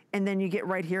zigzag, and then you get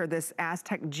right here this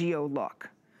Aztec Geo look.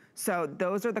 So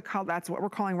those are the color, that's what we're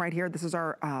calling right here. This is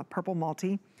our purple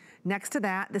multi. Next to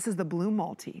that, this is the blue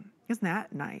multi. Isn't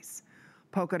that nice?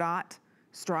 Polka dot,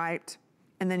 striped,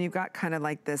 and then you've got kind of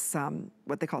like this,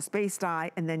 what they call space dye,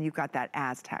 and then you've got that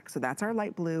Aztec. So that's our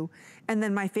light blue. And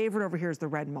then my favorite over here is the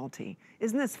red multi.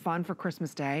 Isn't this fun for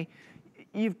Christmas Day?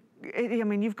 You've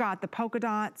got the polka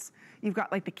dots, you've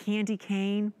got like the candy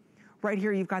cane. Right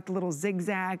here, you've got the little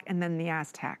zigzag, and then the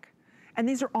Aztec. And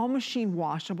these are all machine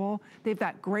washable. They've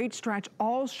got great stretch,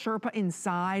 all Sherpa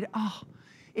inside. Oh,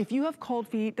 if you have cold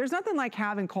feet, there's nothing like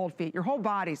having cold feet. Your whole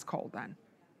body's cold then.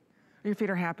 Your feet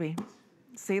are happy.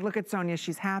 See, look at Sonia,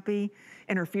 she's happy,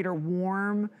 and her feet are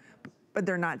warm, but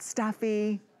they're not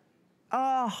stuffy.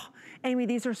 Oh, Amy,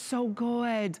 these are so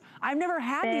good. I've never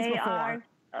had these before.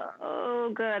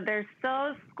 Oh, good. They're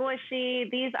so squishy.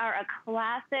 These are a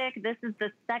classic. This is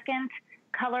the second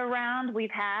color round we've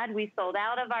had. We sold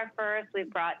out of our first. We've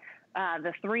brought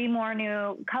the 3 more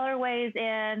new colorways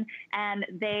in, and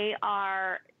they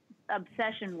are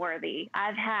obsession worthy.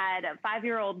 I've had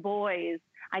 5-year-old boys.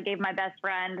 I gave my best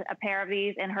friend a pair of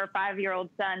these, and her 5-year-old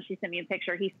son, she sent me a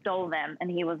picture. He stole them,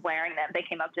 and he was wearing them. They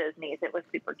came up to his knees. It was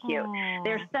super cute. Aww.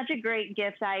 They're such a great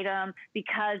gift item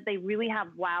because they really have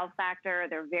wow factor.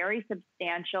 They're very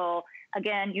substantial.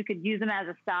 Again, you could use them as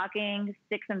a stocking,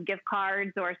 stick some gift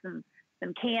cards or some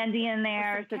candy in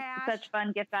there. Such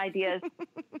fun gift ideas.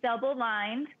 Double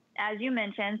lined, as you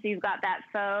mentioned. So you've got that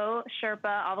faux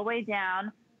Sherpa all the way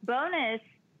down. Bonus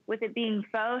with it being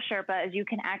faux Sherpa is you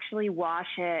can actually wash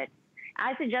it.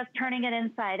 I suggest turning it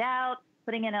inside out,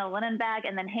 putting it in a linen bag,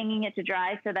 and then hanging it to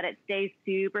dry so that it stays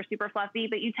super, super fluffy.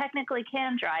 But you technically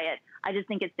can dry it. I just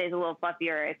think it stays a little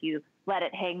fluffier if you let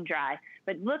it hang dry.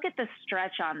 But look at the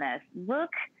stretch on this.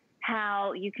 Look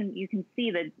how you can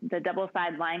see the double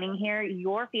side lining here.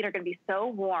 Your feet are going to be so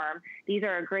warm. These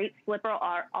are a great slipper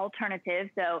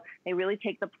alternative, so they really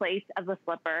take the place of the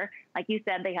slipper. Like you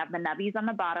said, they have the nubbies on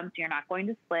the bottom, so you're not going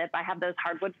to slip. I have those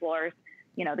hardwood floors.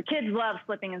 You know, the kids love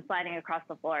slipping and sliding across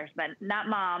the floors, but not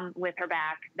mom with her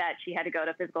back that she had to go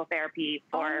to physical therapy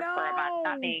for a month,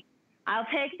 not me. I'll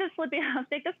take the slip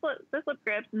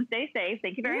grips and stay safe.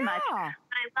 Thank you very much. I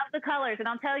love the colors, and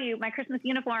I'll tell you, my Christmas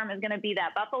uniform is going to be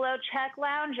that buffalo check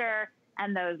lounger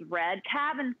and those red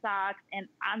cabin socks, and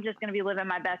I'm just going to be living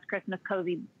my best Christmas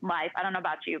cozy life. I don't know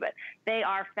about you, but they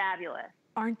are fabulous.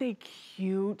 Aren't they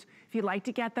cute? If you'd like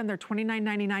to get them, they're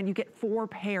 $29.99. You get 4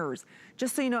 pairs.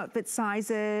 Just so you know, it fits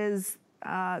sizes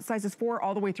 4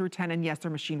 all the way through 10, and yes, they're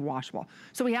machine washable.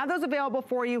 So we have those available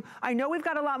for you. I know we've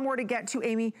got a lot more to get to,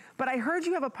 Amy, but I heard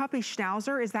you have a puppy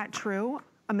schnauzer. Is that true?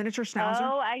 A miniature schnauzer?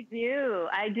 Oh, I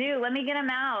do. Let me get him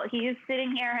out. He is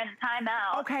sitting here in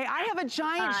timeout. Okay, I have a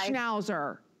giant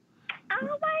schnauzer. Oh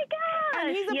my gosh!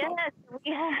 And he's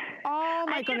oh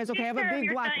my goodness! Okay, I have a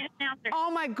big black.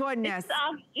 Oh my goodness!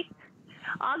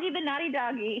 Augie the naughty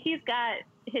doggy. He's got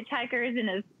hitchhikers in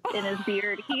his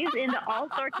beard. He's into all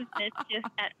sorts of mischief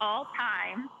at all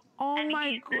times. Oh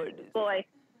my goodness! Boy,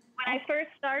 when I first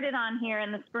started on here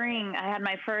in the spring, I had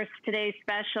my first Today's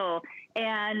Special,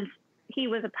 and he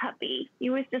was a puppy. He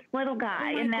was just little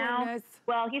guy, and now,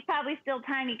 well, he's probably still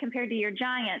tiny compared to your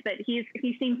giant, but he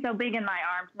seems so big in my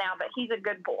arms now. But he's a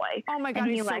good boy. Oh my God,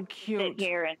 he's so cute. Sit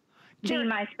here and be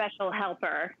my special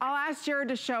helper. I'll ask Jared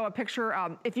to show a picture.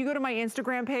 If you go to my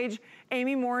Instagram page,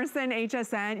 Amy Morrison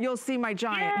HSN, you'll see my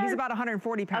giant. Yes. He's about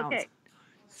 140 pounds. Okay.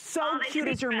 So cute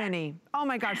is your mini. Oh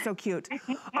my gosh, so cute.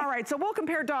 All right, so we'll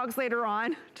compare dogs later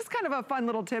on. Just kind of a fun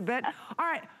little tidbit. All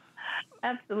right.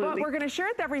 Absolutely. But we're gonna share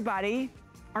with everybody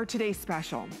our today's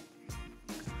special.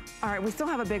 All right, we still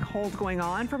have a big hold going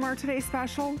on from our today's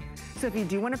special. So if you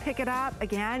do wanna pick it up,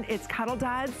 again, it's Cuddl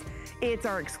Duds. It's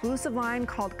our exclusive line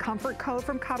called Comfort Code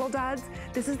from Cuddl Duds.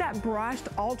 This is that brushed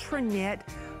ultra knit,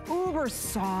 uber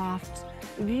soft,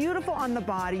 beautiful on the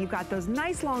body. You've got those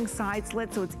nice long side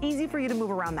slits, so it's easy for you to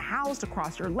move around the house, to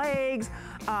cross your legs,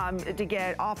 to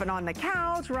get off and on the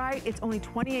couch, right? It's only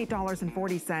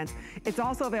 $28.40. It's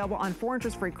also available on 4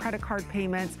 interest-free credit card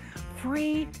payments,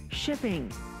 free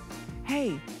shipping.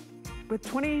 Hey, with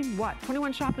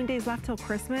 21 shopping days left till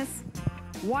Christmas,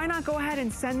 why not go ahead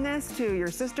and send this to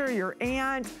your sister, your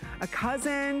aunt, a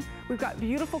cousin? We've got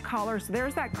beautiful colors. So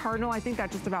there's that cardinal. I think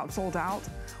that just about sold out.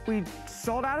 We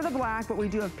sold out of the black, but we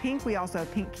do have pink. We also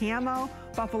have pink camo,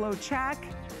 buffalo check,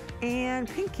 and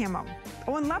pink camo.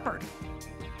 Oh, and leopard.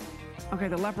 Okay,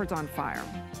 the leopard's on fire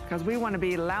because we want to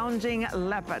be lounging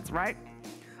leopards, right?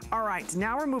 All right,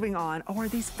 now we're moving on. Oh, are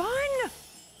these fun?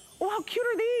 Oh, how cute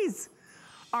are these?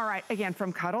 All right, again,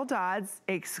 from Cuddl Duds,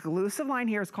 exclusive line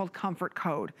here is called Comfort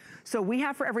Code. So we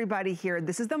have for everybody here,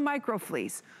 this is the micro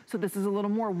fleece. So this is a little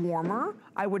more warmer.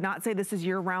 I would not say this is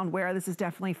year-round wear. This is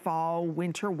definitely fall,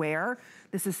 winter wear.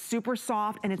 This is super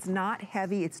soft and it's not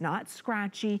heavy, it's not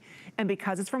scratchy. And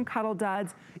because it's from Cuddl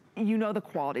Duds, you know the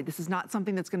quality. This is not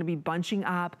something that's gonna be bunching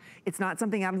up. It's not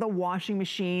something out of the washing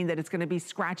machine that it's gonna be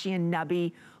scratchy and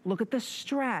nubby. Look at the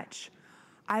stretch.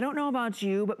 I don't know about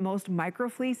you, but most micro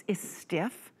fleece is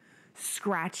stiff,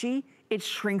 scratchy. It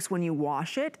shrinks when you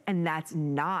wash it, and that's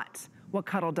not what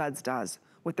Cuddl Duds does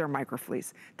with their micro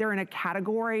fleece. They're in a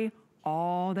category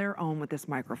all their own with this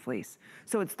micro fleece.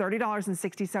 So it's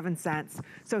 $30.67.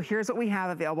 So here's what we have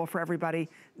available for everybody.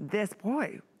 This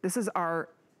is our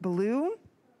blue,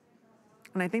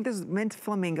 and I think this is mint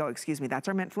flamingo, excuse me. That's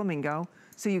our mint flamingo.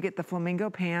 So you get the flamingo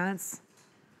pants.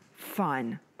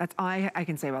 Fun. That's all I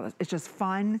can say about this. It's just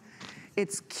fun.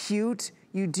 It's cute.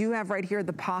 You do have right here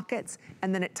the pockets,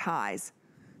 and then it ties.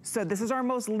 So this is our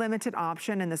most limited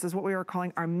option, and this is what we are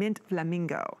calling our mint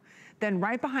flamingo. Then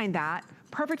right behind that,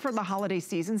 perfect for the holiday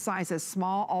season, sizes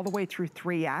small all the way through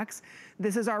 3X.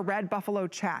 This is our red buffalo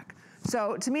check.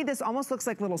 So to me, this almost looks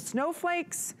like little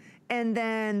snowflakes, and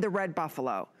then the red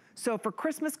buffalo. So for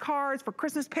Christmas cards, for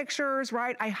Christmas pictures,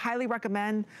 right? I highly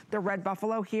recommend the red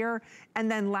buffalo here.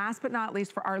 And then last but not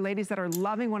least, for our ladies that are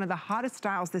loving one of the hottest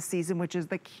styles this season, which is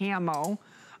the camo,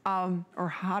 or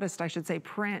hottest, I should say,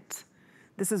 print.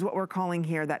 This is what we're calling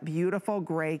here, that beautiful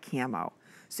gray camo.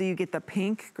 So you get the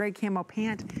pink gray camo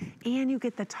pant and you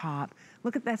get the top.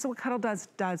 Look at that's what Cuddl Duds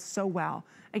does so well.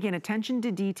 Again, attention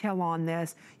to detail on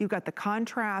this. You've got the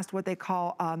contrast, what they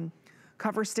call,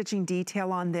 cover stitching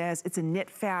detail on this. It's a knit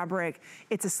fabric.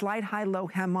 It's a slight high-low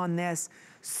hem on this.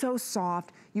 So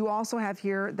soft. You also have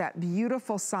here that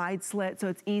beautiful side slit, so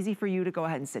it's easy for you to go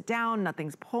ahead and sit down.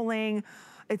 Nothing's pulling.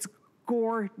 It's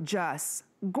gorgeous.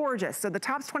 Gorgeous. So the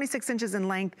top's 26 inches in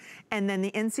length, and then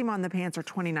the inseam on the pants are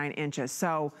 29 inches.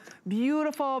 So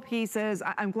beautiful pieces.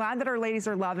 I'm glad that our ladies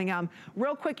are loving them.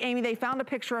 Real quick, Amy, they found a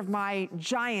picture of my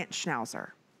giant schnauzer.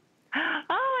 Oh,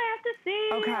 I have to see.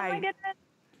 Okay. Oh my goodness.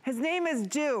 His name is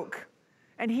Duke,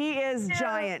 and he is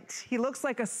giant. He looks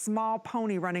like a small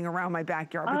pony running around my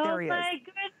backyard, but there he is. Oh my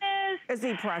goodness. Is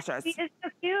he precious? He is so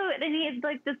cute, and he's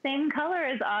like the same color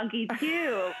as Augie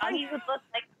too. Augie would look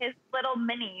like his little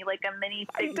mini, like a mini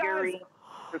figurine.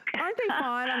 Aren't they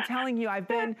fun? I'm telling you,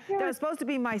 that was supposed to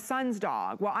be my son's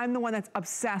dog. Well, I'm the one that's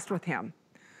obsessed with him.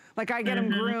 Like I get him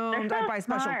groomed, I buy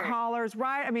special collars,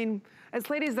 right? I mean, as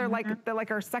ladies, they're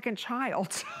like our second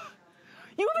child.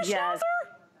 You have a schnauzer?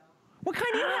 What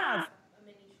kind do you have? A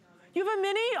mini schnauzer. You have a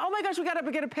mini? Oh my gosh, we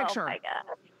gotta get a picture. Oh my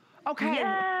gosh. Okay.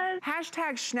 Yes.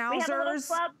 Hashtag schnauzers. We have a little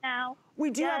club now.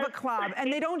 We do have a club,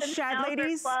 and they don't shed,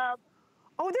 ladies. Club.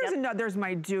 Oh, there's another. There's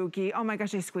my Dookie. Oh my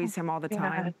gosh, I squeeze him all the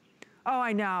time. Oh,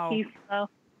 I know. He's so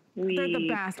sweet. They're the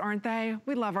best, aren't they?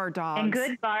 We love our dogs. And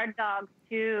good guard dogs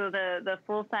too. The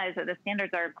full size of the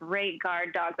standards are great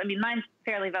guard dogs. I mean, mine's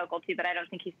fairly vocal too, but I don't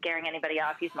think he's scaring anybody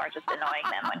off. He's more just annoying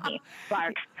them when he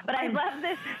barks. But I love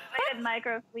this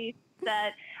micro fleece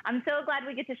set. I'm so glad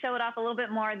we get to show it off a little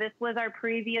bit more. This was our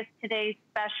previous today's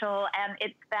special, and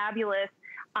it's fabulous.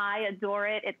 I adore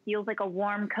it. It feels like a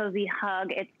warm, cozy hug.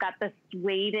 It's got the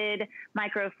suede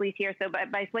micro fleece here. So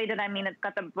by suede, I mean it's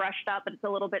got the brushed up, but it's a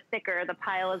little bit thicker. The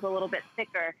pile is a little bit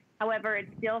thicker. However, it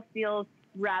still feels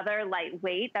rather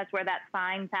lightweight. That's where that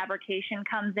fine fabrication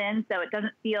comes in. So it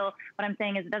doesn't feel, what I'm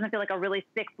saying is it doesn't feel like a really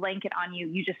thick blanket on you.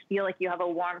 You just feel like you have a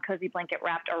warm, cozy blanket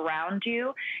wrapped around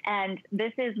you. And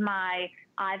this is my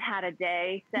I've had a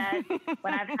day, said.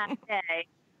 When I've had a day,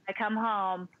 I come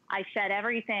home, I shed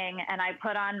everything, and I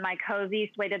put on my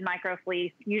cozy suede micro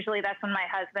fleece. Usually that's when my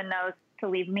husband knows to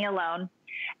leave me alone.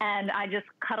 And I just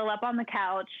cuddle up on the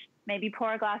couch, maybe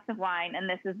pour a glass of wine, and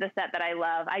this is the set that I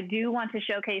love. I do want to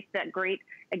showcase that great,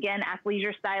 again,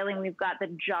 athleisure styling. We've got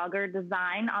the jogger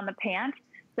design on the pant,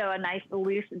 so a nice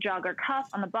loose jogger cuff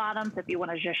on the bottom, so if you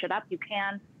want to zhuzh it up, you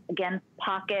can. Again,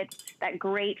 pockets, that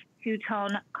great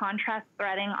two-tone contrast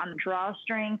threading on the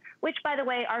drawstring, which, by the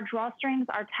way, our drawstrings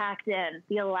are tacked in.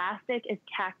 The elastic is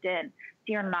tacked in, so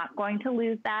you're not going to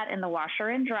lose that in the washer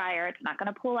and dryer. It's not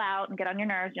going to pull out and get on your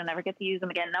nerves. You'll never get to use them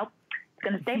again. Nope. It's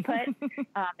going to stay put.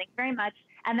 Thanks very much.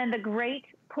 And then the great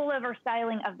pullover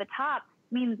styling of the top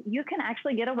means you can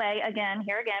actually get away, again,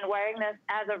 wearing this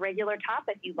as a regular top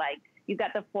if you like. You've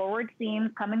got the forward seams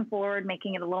coming forward,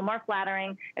 making it a little more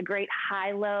flattering, a great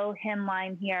high-low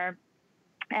hemline here,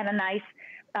 and a nice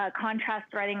contrast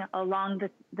threading along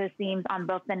the seams on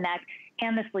both the neck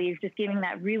and the sleeves, just giving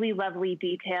that really lovely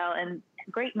detail and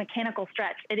great mechanical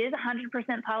stretch. It is 100%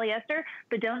 polyester,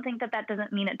 but don't think that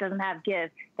doesn't mean it doesn't have give.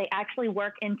 They actually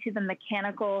work into the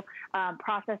mechanical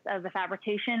process of the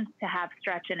fabrication to have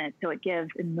stretch in it, so it gives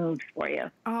and moves for you.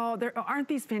 Oh, aren't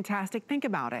these fantastic? Think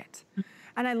about it.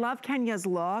 And I love Kenya's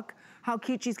look, how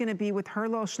cute she's gonna be with her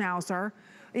little schnauzer,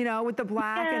 you know, with the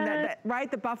black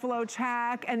and the buffalo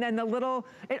check, and then the little,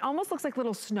 it almost looks like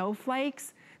little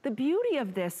snowflakes. The beauty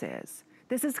of this is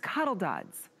Cuddl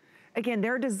Duds. Again,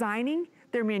 they're designing,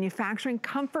 they're manufacturing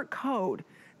Comfort Code.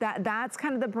 That's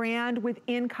kind of the brand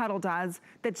within Cuddl Duds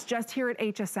that's just here at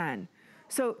HSN.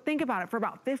 So think about it, for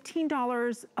about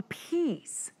 $15 a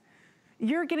piece,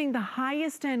 you're getting the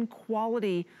highest end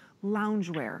quality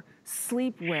loungewear,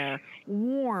 sleepwear,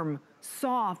 warm,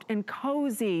 soft, and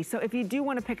cozy. So if you do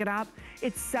want to pick it up,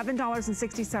 it's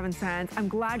 $7.67. I'm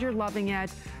glad you're loving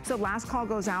it. So last call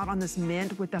goes out on this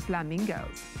mint with the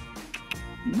flamingos.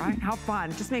 Right? How fun.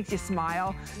 Just makes you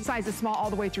smile. Sizes small all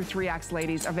the way through 3X,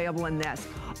 ladies, available in this.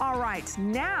 All right,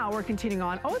 now we're continuing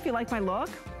on. Oh, if you like my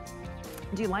look,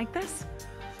 do you like this?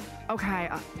 Okay,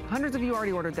 hundreds of you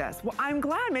already ordered this. Well, I'm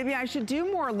glad. Maybe I should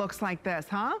do more looks like this,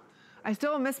 huh? I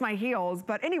still miss my heels,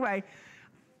 but anyway,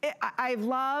 I've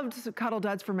loved Cuddl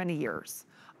Duds for many years.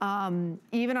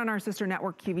 Even on our sister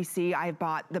network, QVC, I've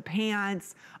bought the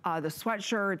pants, the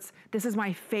sweatshirts. This is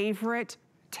my favorite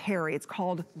terry. It's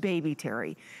called Baby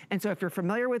Terry. And so if you're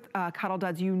familiar with Cuddl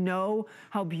Duds, you know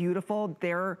how beautiful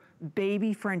their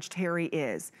baby French terry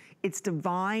is. It's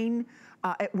divine.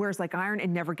 It wears like iron. It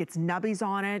never gets nubbies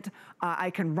on it. I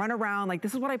can run around. Like,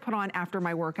 this is what I put on after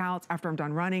my workouts, after I'm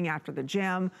done running, after the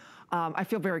gym. I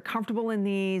feel very comfortable in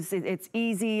these. It's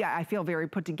easy. I feel very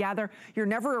put together. You're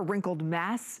never a wrinkled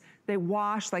mess. They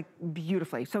wash like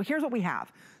beautifully. So here's what we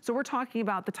have. So we're talking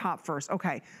about the top first.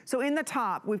 Okay, so in the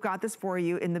top, we've got this for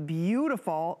you in the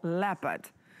beautiful leopard.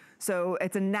 So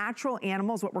it's a natural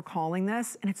animal is what we're calling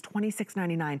this, and it's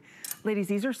 $26.99. Ladies,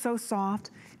 these are so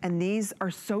soft, and these are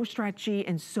so stretchy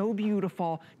and so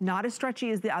beautiful. Not as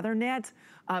stretchy as the other knit,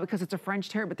 because it's a French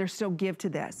terry, but there's still give to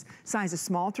this. Size is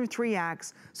small through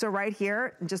 3X. So right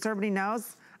here, just so everybody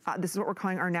knows, this is what we're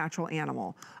calling our natural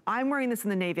animal. I'm wearing this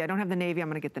in the navy. I don't have the navy, I'm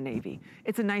gonna get the navy.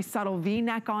 It's a nice subtle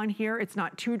V-neck on here. It's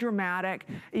not too dramatic.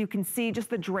 You can see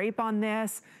just the drape on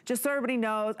this. Just so everybody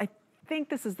knows, I think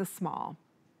this is the small.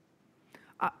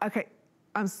 Okay,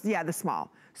 yeah, the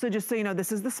small. So just so you know,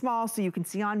 this is the small, so you can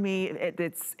see on me, it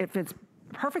fits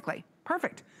perfectly,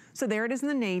 perfect. So there it is in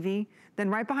the navy. Then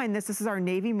right behind this is our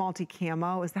navy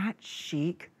multi-camo. Is that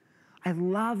chic? I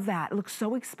love that. It looks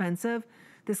so expensive.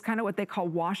 This kind of what they call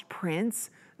washed prints.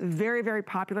 Very, very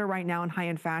popular right now in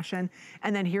high-end fashion.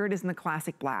 And then here it is in the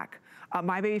classic black.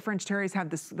 My baby French terries have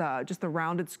this, just the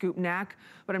rounded scoop neck,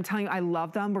 but I'm telling you, I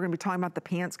love them. We're gonna be talking about the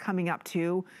pants coming up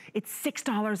too. It's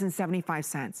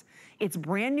 $6.75. It's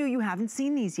brand new, you haven't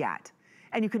seen these yet.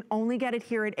 And you can only get it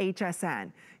here at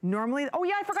HSN. Normally, oh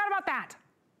yeah, I forgot about that.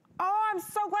 Oh, I'm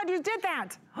so glad you did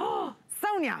that. Oh,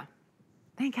 Sonia,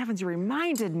 thank heavens you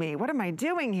reminded me. What am I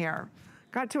doing here?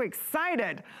 Got too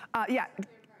excited. Yeah,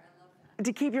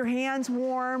 to keep your hands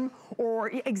warm or,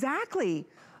 exactly.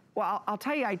 Well, I'll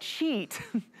tell you, I cheat.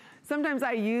 Sometimes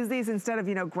I use these instead of,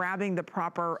 you know, grabbing the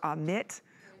proper mitt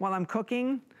while I'm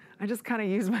cooking. I just kind of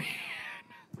use my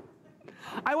hand.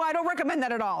 I don't recommend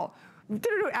that at all.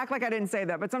 Act like I didn't say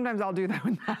that, but sometimes I'll do that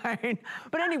with mine.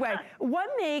 But anyway, what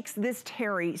makes this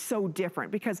terry so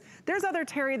different? Because there's other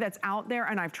terry that's out there,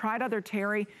 and I've tried other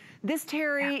terry. This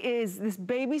terry is this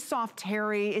baby soft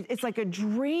terry. It's like a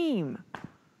dream.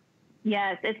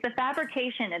 Yes, it's the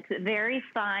fabrication. It's a very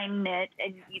fine knit,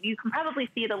 and you can probably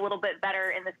see it a little bit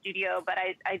better in the studio, but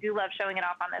I do love showing it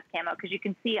off on this camo because you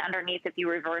can see underneath, if you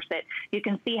reverse it, you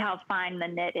can see how fine the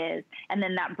knit is, and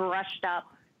then that brushed up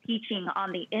peaching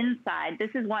on the inside. This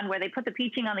is one where they put the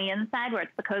peaching on the inside where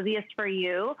it's the coziest for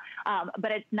you, but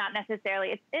it's not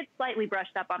necessarily, it's slightly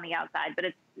brushed up on the outside, but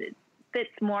it fits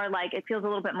more like, it feels a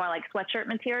little bit more like sweatshirt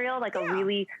material, like a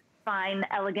really fine,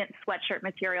 elegant sweatshirt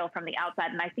material from the outside.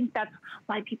 And I think that's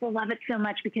why people love it so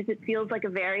much, because it feels like a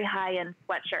very high-end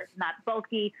sweatshirt. Not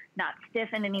bulky, not stiff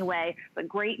in any way, but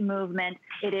great movement.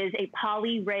 It is a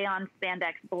poly rayon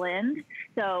spandex blend.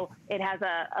 So it has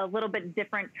a little bit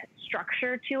different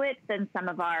structure to it than some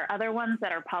of our other ones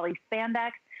that are poly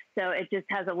spandex. So it just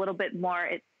has a little bit more,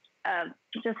 it's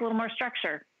just a little more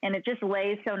structure, and it just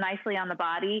lays so nicely on the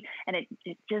body, and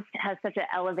it just has such an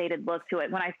elevated look to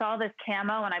it. When I saw this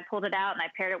camo and I pulled it out and I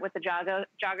paired it with the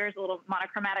joggers, a little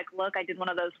monochromatic look, I did one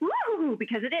of those woo,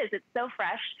 because it's so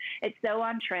fresh, it's so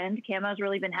on trend. Camo's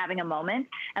really been having a moment,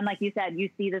 and like you said, you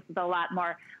see this with a lot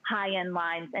more high-end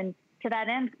lines, and to that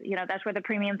end, you know, that's where the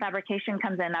premium fabrication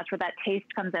comes in. That's where that taste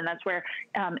comes in. That's where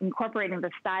incorporating the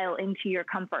style into your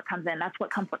comfort comes in. That's what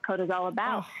Comfort Code is all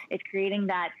about. It's creating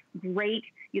that great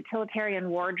utilitarian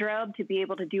wardrobe to be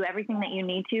able to do everything that you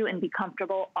need to and be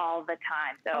comfortable all the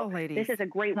time. So this is a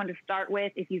great one to start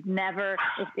with. If you've never,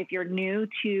 if you're new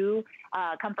to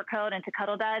Comfort Code and to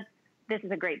Cuddl Duds, this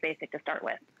is a great basic to start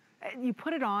with. You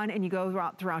put it on and you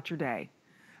go throughout your day.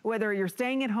 Whether you're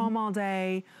staying at home all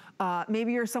day,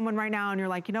 maybe you're someone right now and you're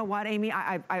like, you know what, Amy,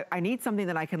 I need something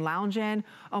that I can lounge in.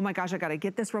 Oh my gosh, I gotta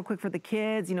get this real quick for the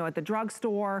kids, you know, at the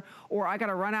drugstore, or I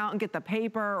gotta run out and get the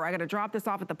paper, or I gotta drop this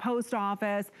off at the post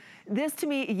office. This to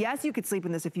me, yes, you could sleep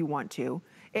in this if you want to.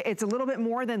 It's a little bit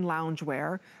more than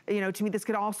loungewear. You know, to me, this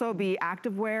could also be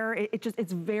activewear.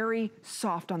 It's very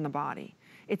soft on the body.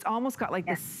 It's almost got like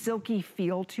this silky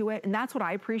feel to it, and that's what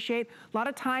I appreciate. A lot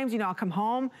of times, you know, I'll come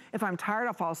home, if I'm tired,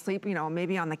 I'll fall asleep, you know,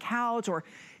 maybe on the couch, or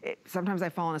sometimes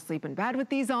I've fallen asleep in bed with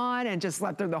these on and just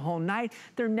slept through the whole night.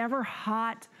 They're never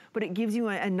hot, but it gives you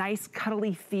a nice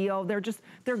cuddly feel. They're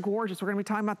gorgeous. We're gonna be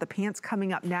talking about the pants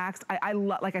coming up next.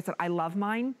 Like I said, I love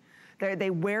mine.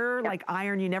 They wear like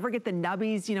iron. You never get the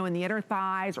nubbies, you know, in the inner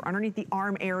thighs or underneath the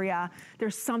arm area.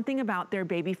 There's something about their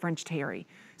baby French terry.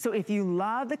 So if you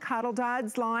love the Cuddl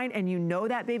Duds line and you know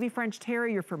that baby French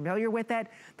terry, you're familiar with it,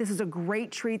 this is a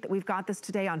great treat that we've got this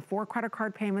today on 4 credit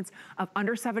card payments of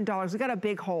under $7. We got a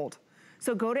big hold.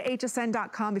 So go to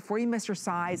hsn.com before you miss your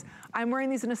size. I'm wearing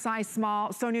these in a size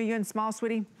small. Sonia, you in small,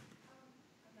 sweetie?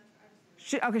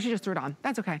 Okay, she just threw it on.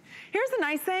 That's okay. Here's the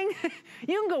nice thing.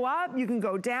 You can go up, you can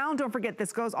go down. Don't forget,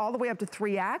 this goes all the way up to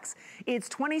 3X. It's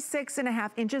 26.5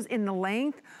 inches in the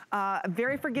length.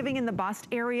 Very forgiving in the bust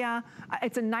area.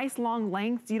 It's a nice long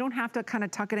length. So you don't have to kind of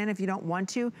tuck it in if you don't want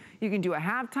to. You can do a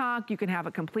half tuck. You can have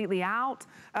it completely out.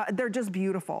 They're just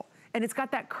beautiful. And it's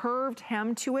got that curved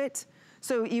hem to it.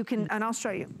 So you can, and I'll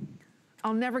show you.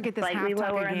 I'll never get this half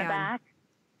tuck again. In the back.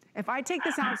 If I take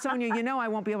this out, Sonia, you know I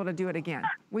won't be able to do it again.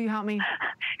 Will you help me?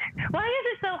 Why is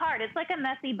it so hard? It's like a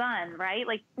messy bun, right?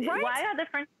 Like, why are the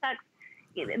French tucks,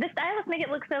 the stylists make it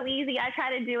look so easy. I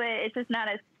try to do it. It's just not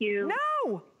as cute.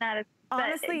 No. Not as,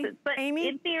 honestly, but Amy,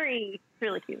 in theory, it's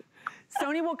really cute.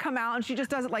 Sonia will come out and she just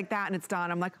does it like that and it's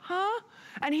done. I'm like, huh?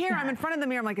 And here I'm in front of the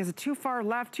mirror. I'm like, is it too far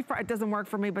left, too far? It doesn't work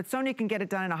for me, but Sonia can get it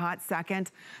done in a hot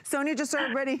second. Sonia, just so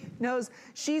everybody knows,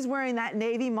 she's wearing that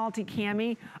navy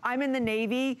multi-cami. I'm in the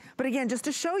navy, but again, just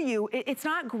to show you, it's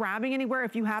not grabbing anywhere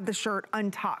if you have the shirt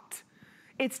untucked.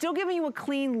 It's still giving you a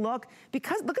clean look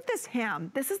because look at this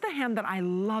hem. This is the hem that I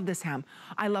love this hem.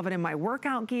 I love it in my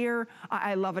workout gear.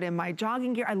 I love it in my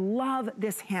jogging gear. I love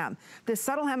this hem. This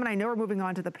subtle hem, and I know we're moving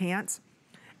on to the pants,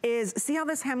 is see how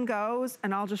this hem goes?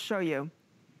 And I'll just show you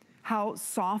how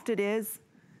soft it is.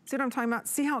 See what I'm talking about?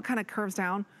 See how it kind of curves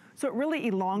down? So it really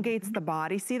elongates the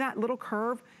body. See that little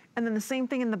curve? And then the same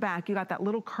thing in the back. You got that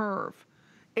little curve.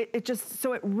 It just,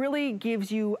 so it really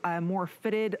gives you a more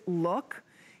fitted look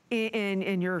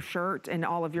in your shirt and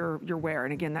all of your wear.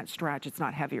 And again, that stretch, it's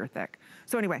not heavy or thick.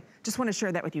 So anyway, just want to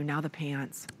share that with you. Now the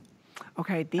pants.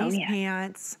 Okay, these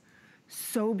pants,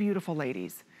 so beautiful,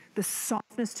 ladies. The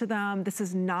softness to them, this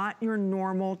is not your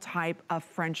normal type of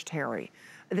French terry.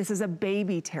 This is a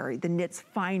baby terry. The knit's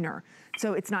finer.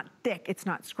 So it's not thick, it's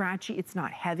not scratchy, it's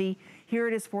not heavy. Here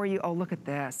it is for you. Oh, look at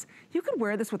this. You could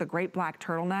wear this with a great black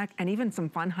turtleneck and even some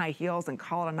fun high heels and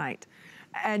call it a night.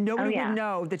 And nobody would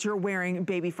know that you're wearing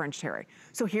baby French terry.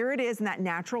 So here it is in that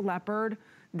natural leopard.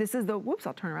 This is the, whoops,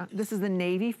 I'll turn around. This is the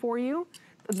navy for you.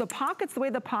 The pockets, the way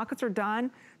the pockets are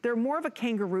done, they're more of a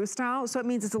kangaroo style, so it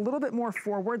means it's a little bit more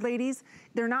forward, ladies.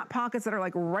 They're not pockets that are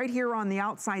like right here on the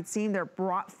outside seam, they're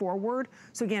brought forward.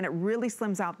 So again, it really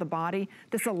slims out the body.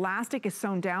 This elastic is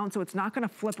sewn down, so it's not gonna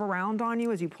flip around on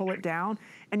you as you pull it down.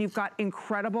 And you've got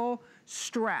incredible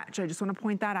stretch. I just wanna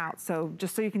point that out. So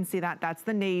just so you can see that, that's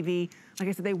the navy. Like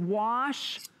I said, they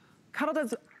wash, Cuddl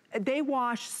Duds, they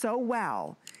wash so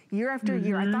well year after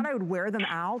year. I thought I would wear them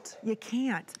out. You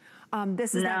can't.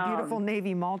 This is that beautiful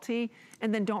navy multi.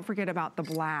 And then don't forget about the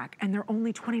black. And they're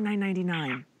only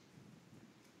 $29.99.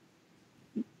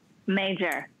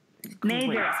 Major.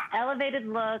 Elevated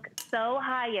look, so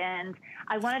high end.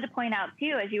 I wanted to point out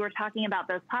too, as you were talking about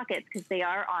those pockets, because they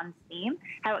are on seam,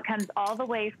 how it comes all the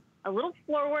way a little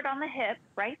forward on the hip,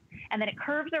 right? And then it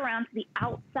curves around to the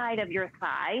outside of your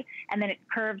thigh, and then it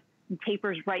curves and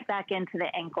tapers right back into the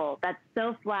ankle. That's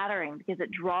so flattering because it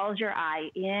draws your eye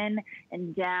in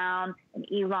and down and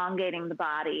elongating the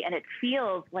body. And it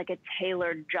feels like a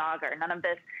tailored jogger. None of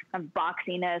this kind of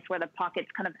boxiness where the pockets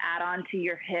kind of add on to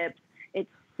your hips.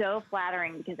 It's so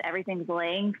flattering because everything's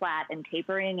laying flat and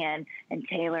tapering in and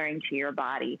tailoring to your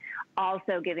body.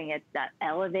 Also giving it that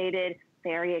elevated,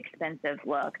 very expensive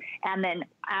look. And then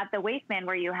at the waistband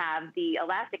where you have the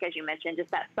elastic, as you mentioned,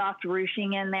 just that soft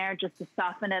ruching in there just to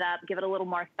soften it up, give it a little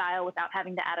more style without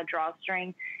having to add a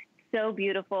drawstring. So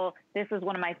beautiful. This is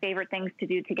one of my favorite things to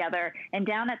do together. And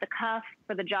down at the cuff,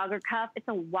 for the jogger cuff, it's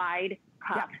a wide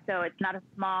cuff. Yep. So it's not a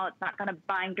small, it's not going to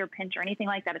bind or pinch or anything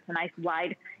like that. It's a nice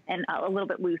wide and a little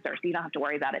bit looser, so you don't have to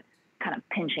worry about it kind of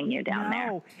pinching you down there.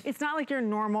 No, it's not like your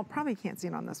normal, probably can't see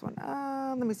it on this one.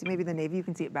 Let me see, maybe the navy, you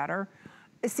can see it better.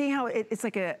 See how it's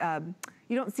like a,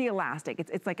 you don't see elastic,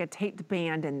 it's like a taped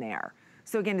band in there.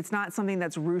 So again, it's not something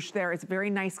that's ruched there. It's a very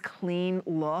nice, clean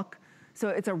look. So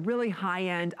it's a really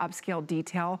high-end upscale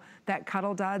detail that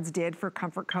Cuddl Duds did for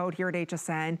Comfort Code here at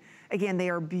HSN. Again, they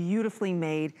are beautifully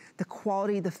made. The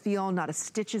quality, the feel, not a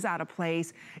stitch is out of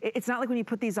place. It's not like when you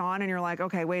put these on and you're like,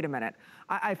 okay, wait a minute.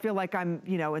 I feel like I'm,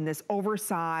 you know, in this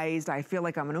oversized, I feel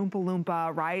like I'm an Oompa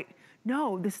Loompa, right?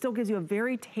 No, this still gives you a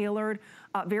very tailored,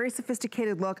 very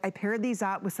sophisticated look. I paired these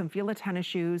up with some Fila tennis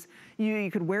shoes. You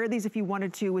could wear these if you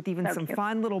wanted to with even some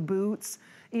fun little boots.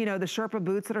 You know, the Sherpa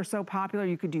boots that are so popular,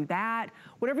 you could do that.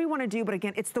 Whatever you want to do, but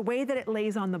again, it's the way that it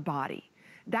lays on the body.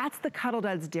 That's the Cuddl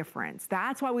Duds difference.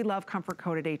 That's why we love Comfort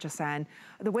Code at HSN.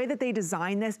 The way that they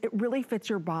design this, it really fits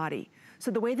your body. So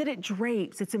the way that it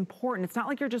drapes, it's important. It's not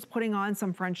like you're just putting on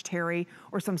some French terry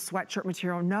or some sweatshirt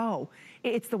material. No,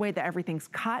 it's the way that everything's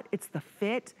cut. It's the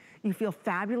fit. You feel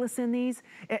fabulous in these.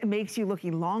 It makes you look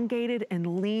elongated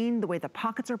and lean, the way the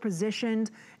pockets are positioned,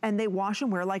 and they wash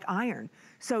and wear like iron.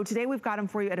 So today we've got them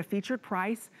for you at a featured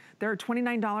price. They're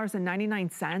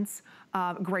 $29.99.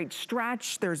 Great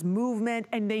stretch, there's movement,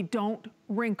 and they don't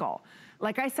wrinkle.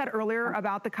 Like I said earlier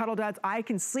about the Cuddl Duds, I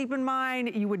can sleep in mine.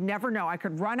 You would never know. I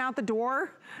could run out the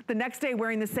door the next day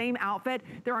wearing the same outfit.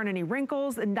 There aren't any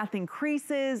wrinkles and nothing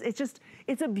creases. It's just,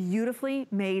 it's a beautifully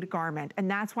made garment. And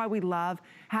that's why we love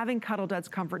having Cuddl Duds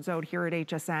Comfort Zone here at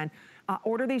HSN.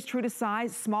 Order these true to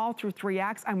size, small through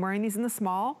 3X. I'm wearing these in the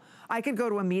small. I could go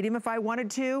to a medium if I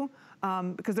wanted to.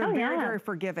 Because they're very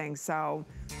forgiving, so.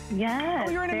 Yes,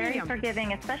 you're in a very medium.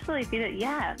 Forgiving, especially if you,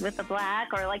 with the black,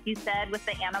 or like you said, with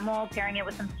the animal, pairing it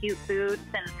with some cute boots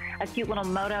and a cute little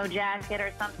moto jacket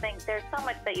or something. There's so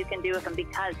much that you can do with them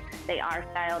because they are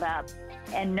styled up.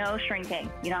 And no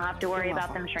shrinking. You don't have to worry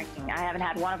about them shrinking. I haven't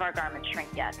had one of our garments shrink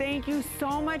yet. Thank you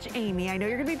so much, Amy. I know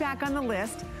you're gonna be back on the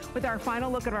list with our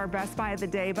final look at our best buy of the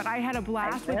day, but I had a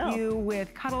blast with you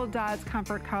with Cuddl Duds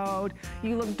Comfort Code.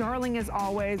 You look darling as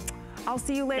always. I'll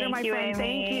see you later, my friend.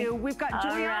 Thank you. We've got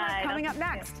Juliana coming up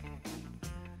next.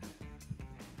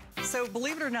 So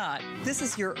believe it or not, this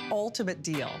is your ultimate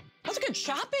deal. That's good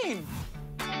shopping.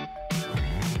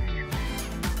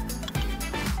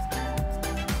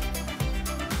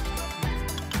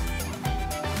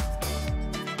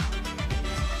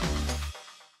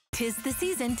 Tis the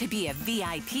season to be a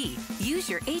VIP. Use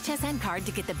your HSN card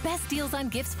to get the best deals on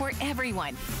gifts for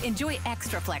everyone. Enjoy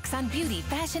extra flex on beauty,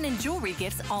 fashion, and jewelry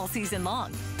gifts all season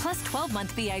long. Plus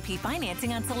 12-month VIP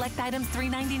financing on select items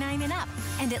 $3.99 and up.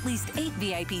 And at least 8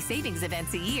 VIP savings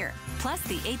events a year. Plus,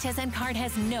 the HSN card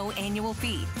has no annual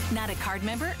fee. Not a card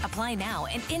member? Apply now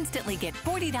and instantly get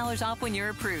 $40 off when you're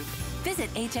approved.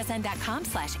 Visit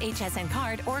hsn.com/HSN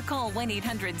card or call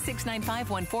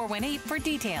 1-800-695-1418 for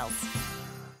details.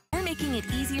 We're making it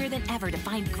easier than ever to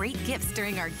find great gifts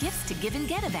during our Gifts to Give and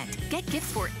Get event. Get gifts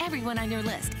for everyone on your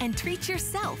list and treat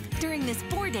yourself during this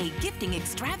 4-day gifting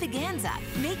extravaganza.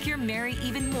 Make your Merry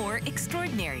even more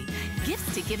extraordinary.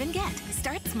 Gifts to Give and Get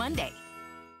starts Monday.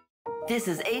 This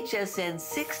is HSN's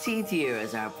 16th year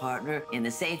as our partner in the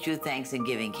St. Jude Thanks and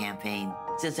Giving campaign.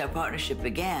 Since our partnership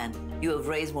began, you have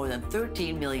raised more than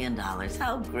 $13 million.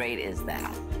 How great is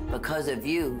that? Because of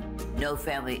you, no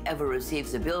family ever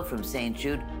receives a bill from St.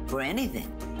 Jude for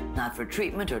anything, not for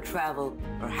treatment or travel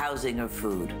or housing or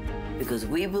food. Because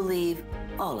we believe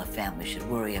all a family should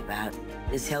worry about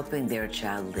is helping their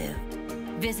child live.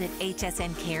 Visit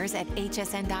HSN Cares at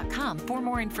hsn.com for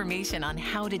more information on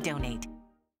how to donate.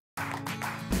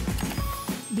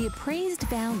 The appraised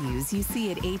values you see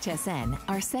at HSN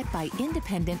are set by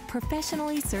independent,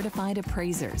 professionally certified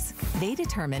appraisers. They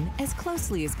determine, as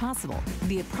closely as possible,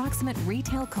 the approximate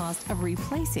retail cost of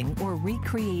replacing or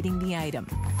recreating the item,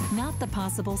 not the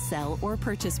possible sell or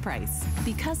purchase price.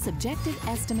 Because subjective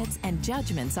estimates and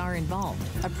judgments are involved,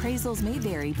 appraisals may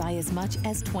vary by as much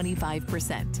as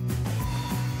 25%.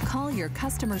 Call your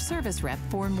customer service rep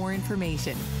for more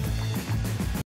information.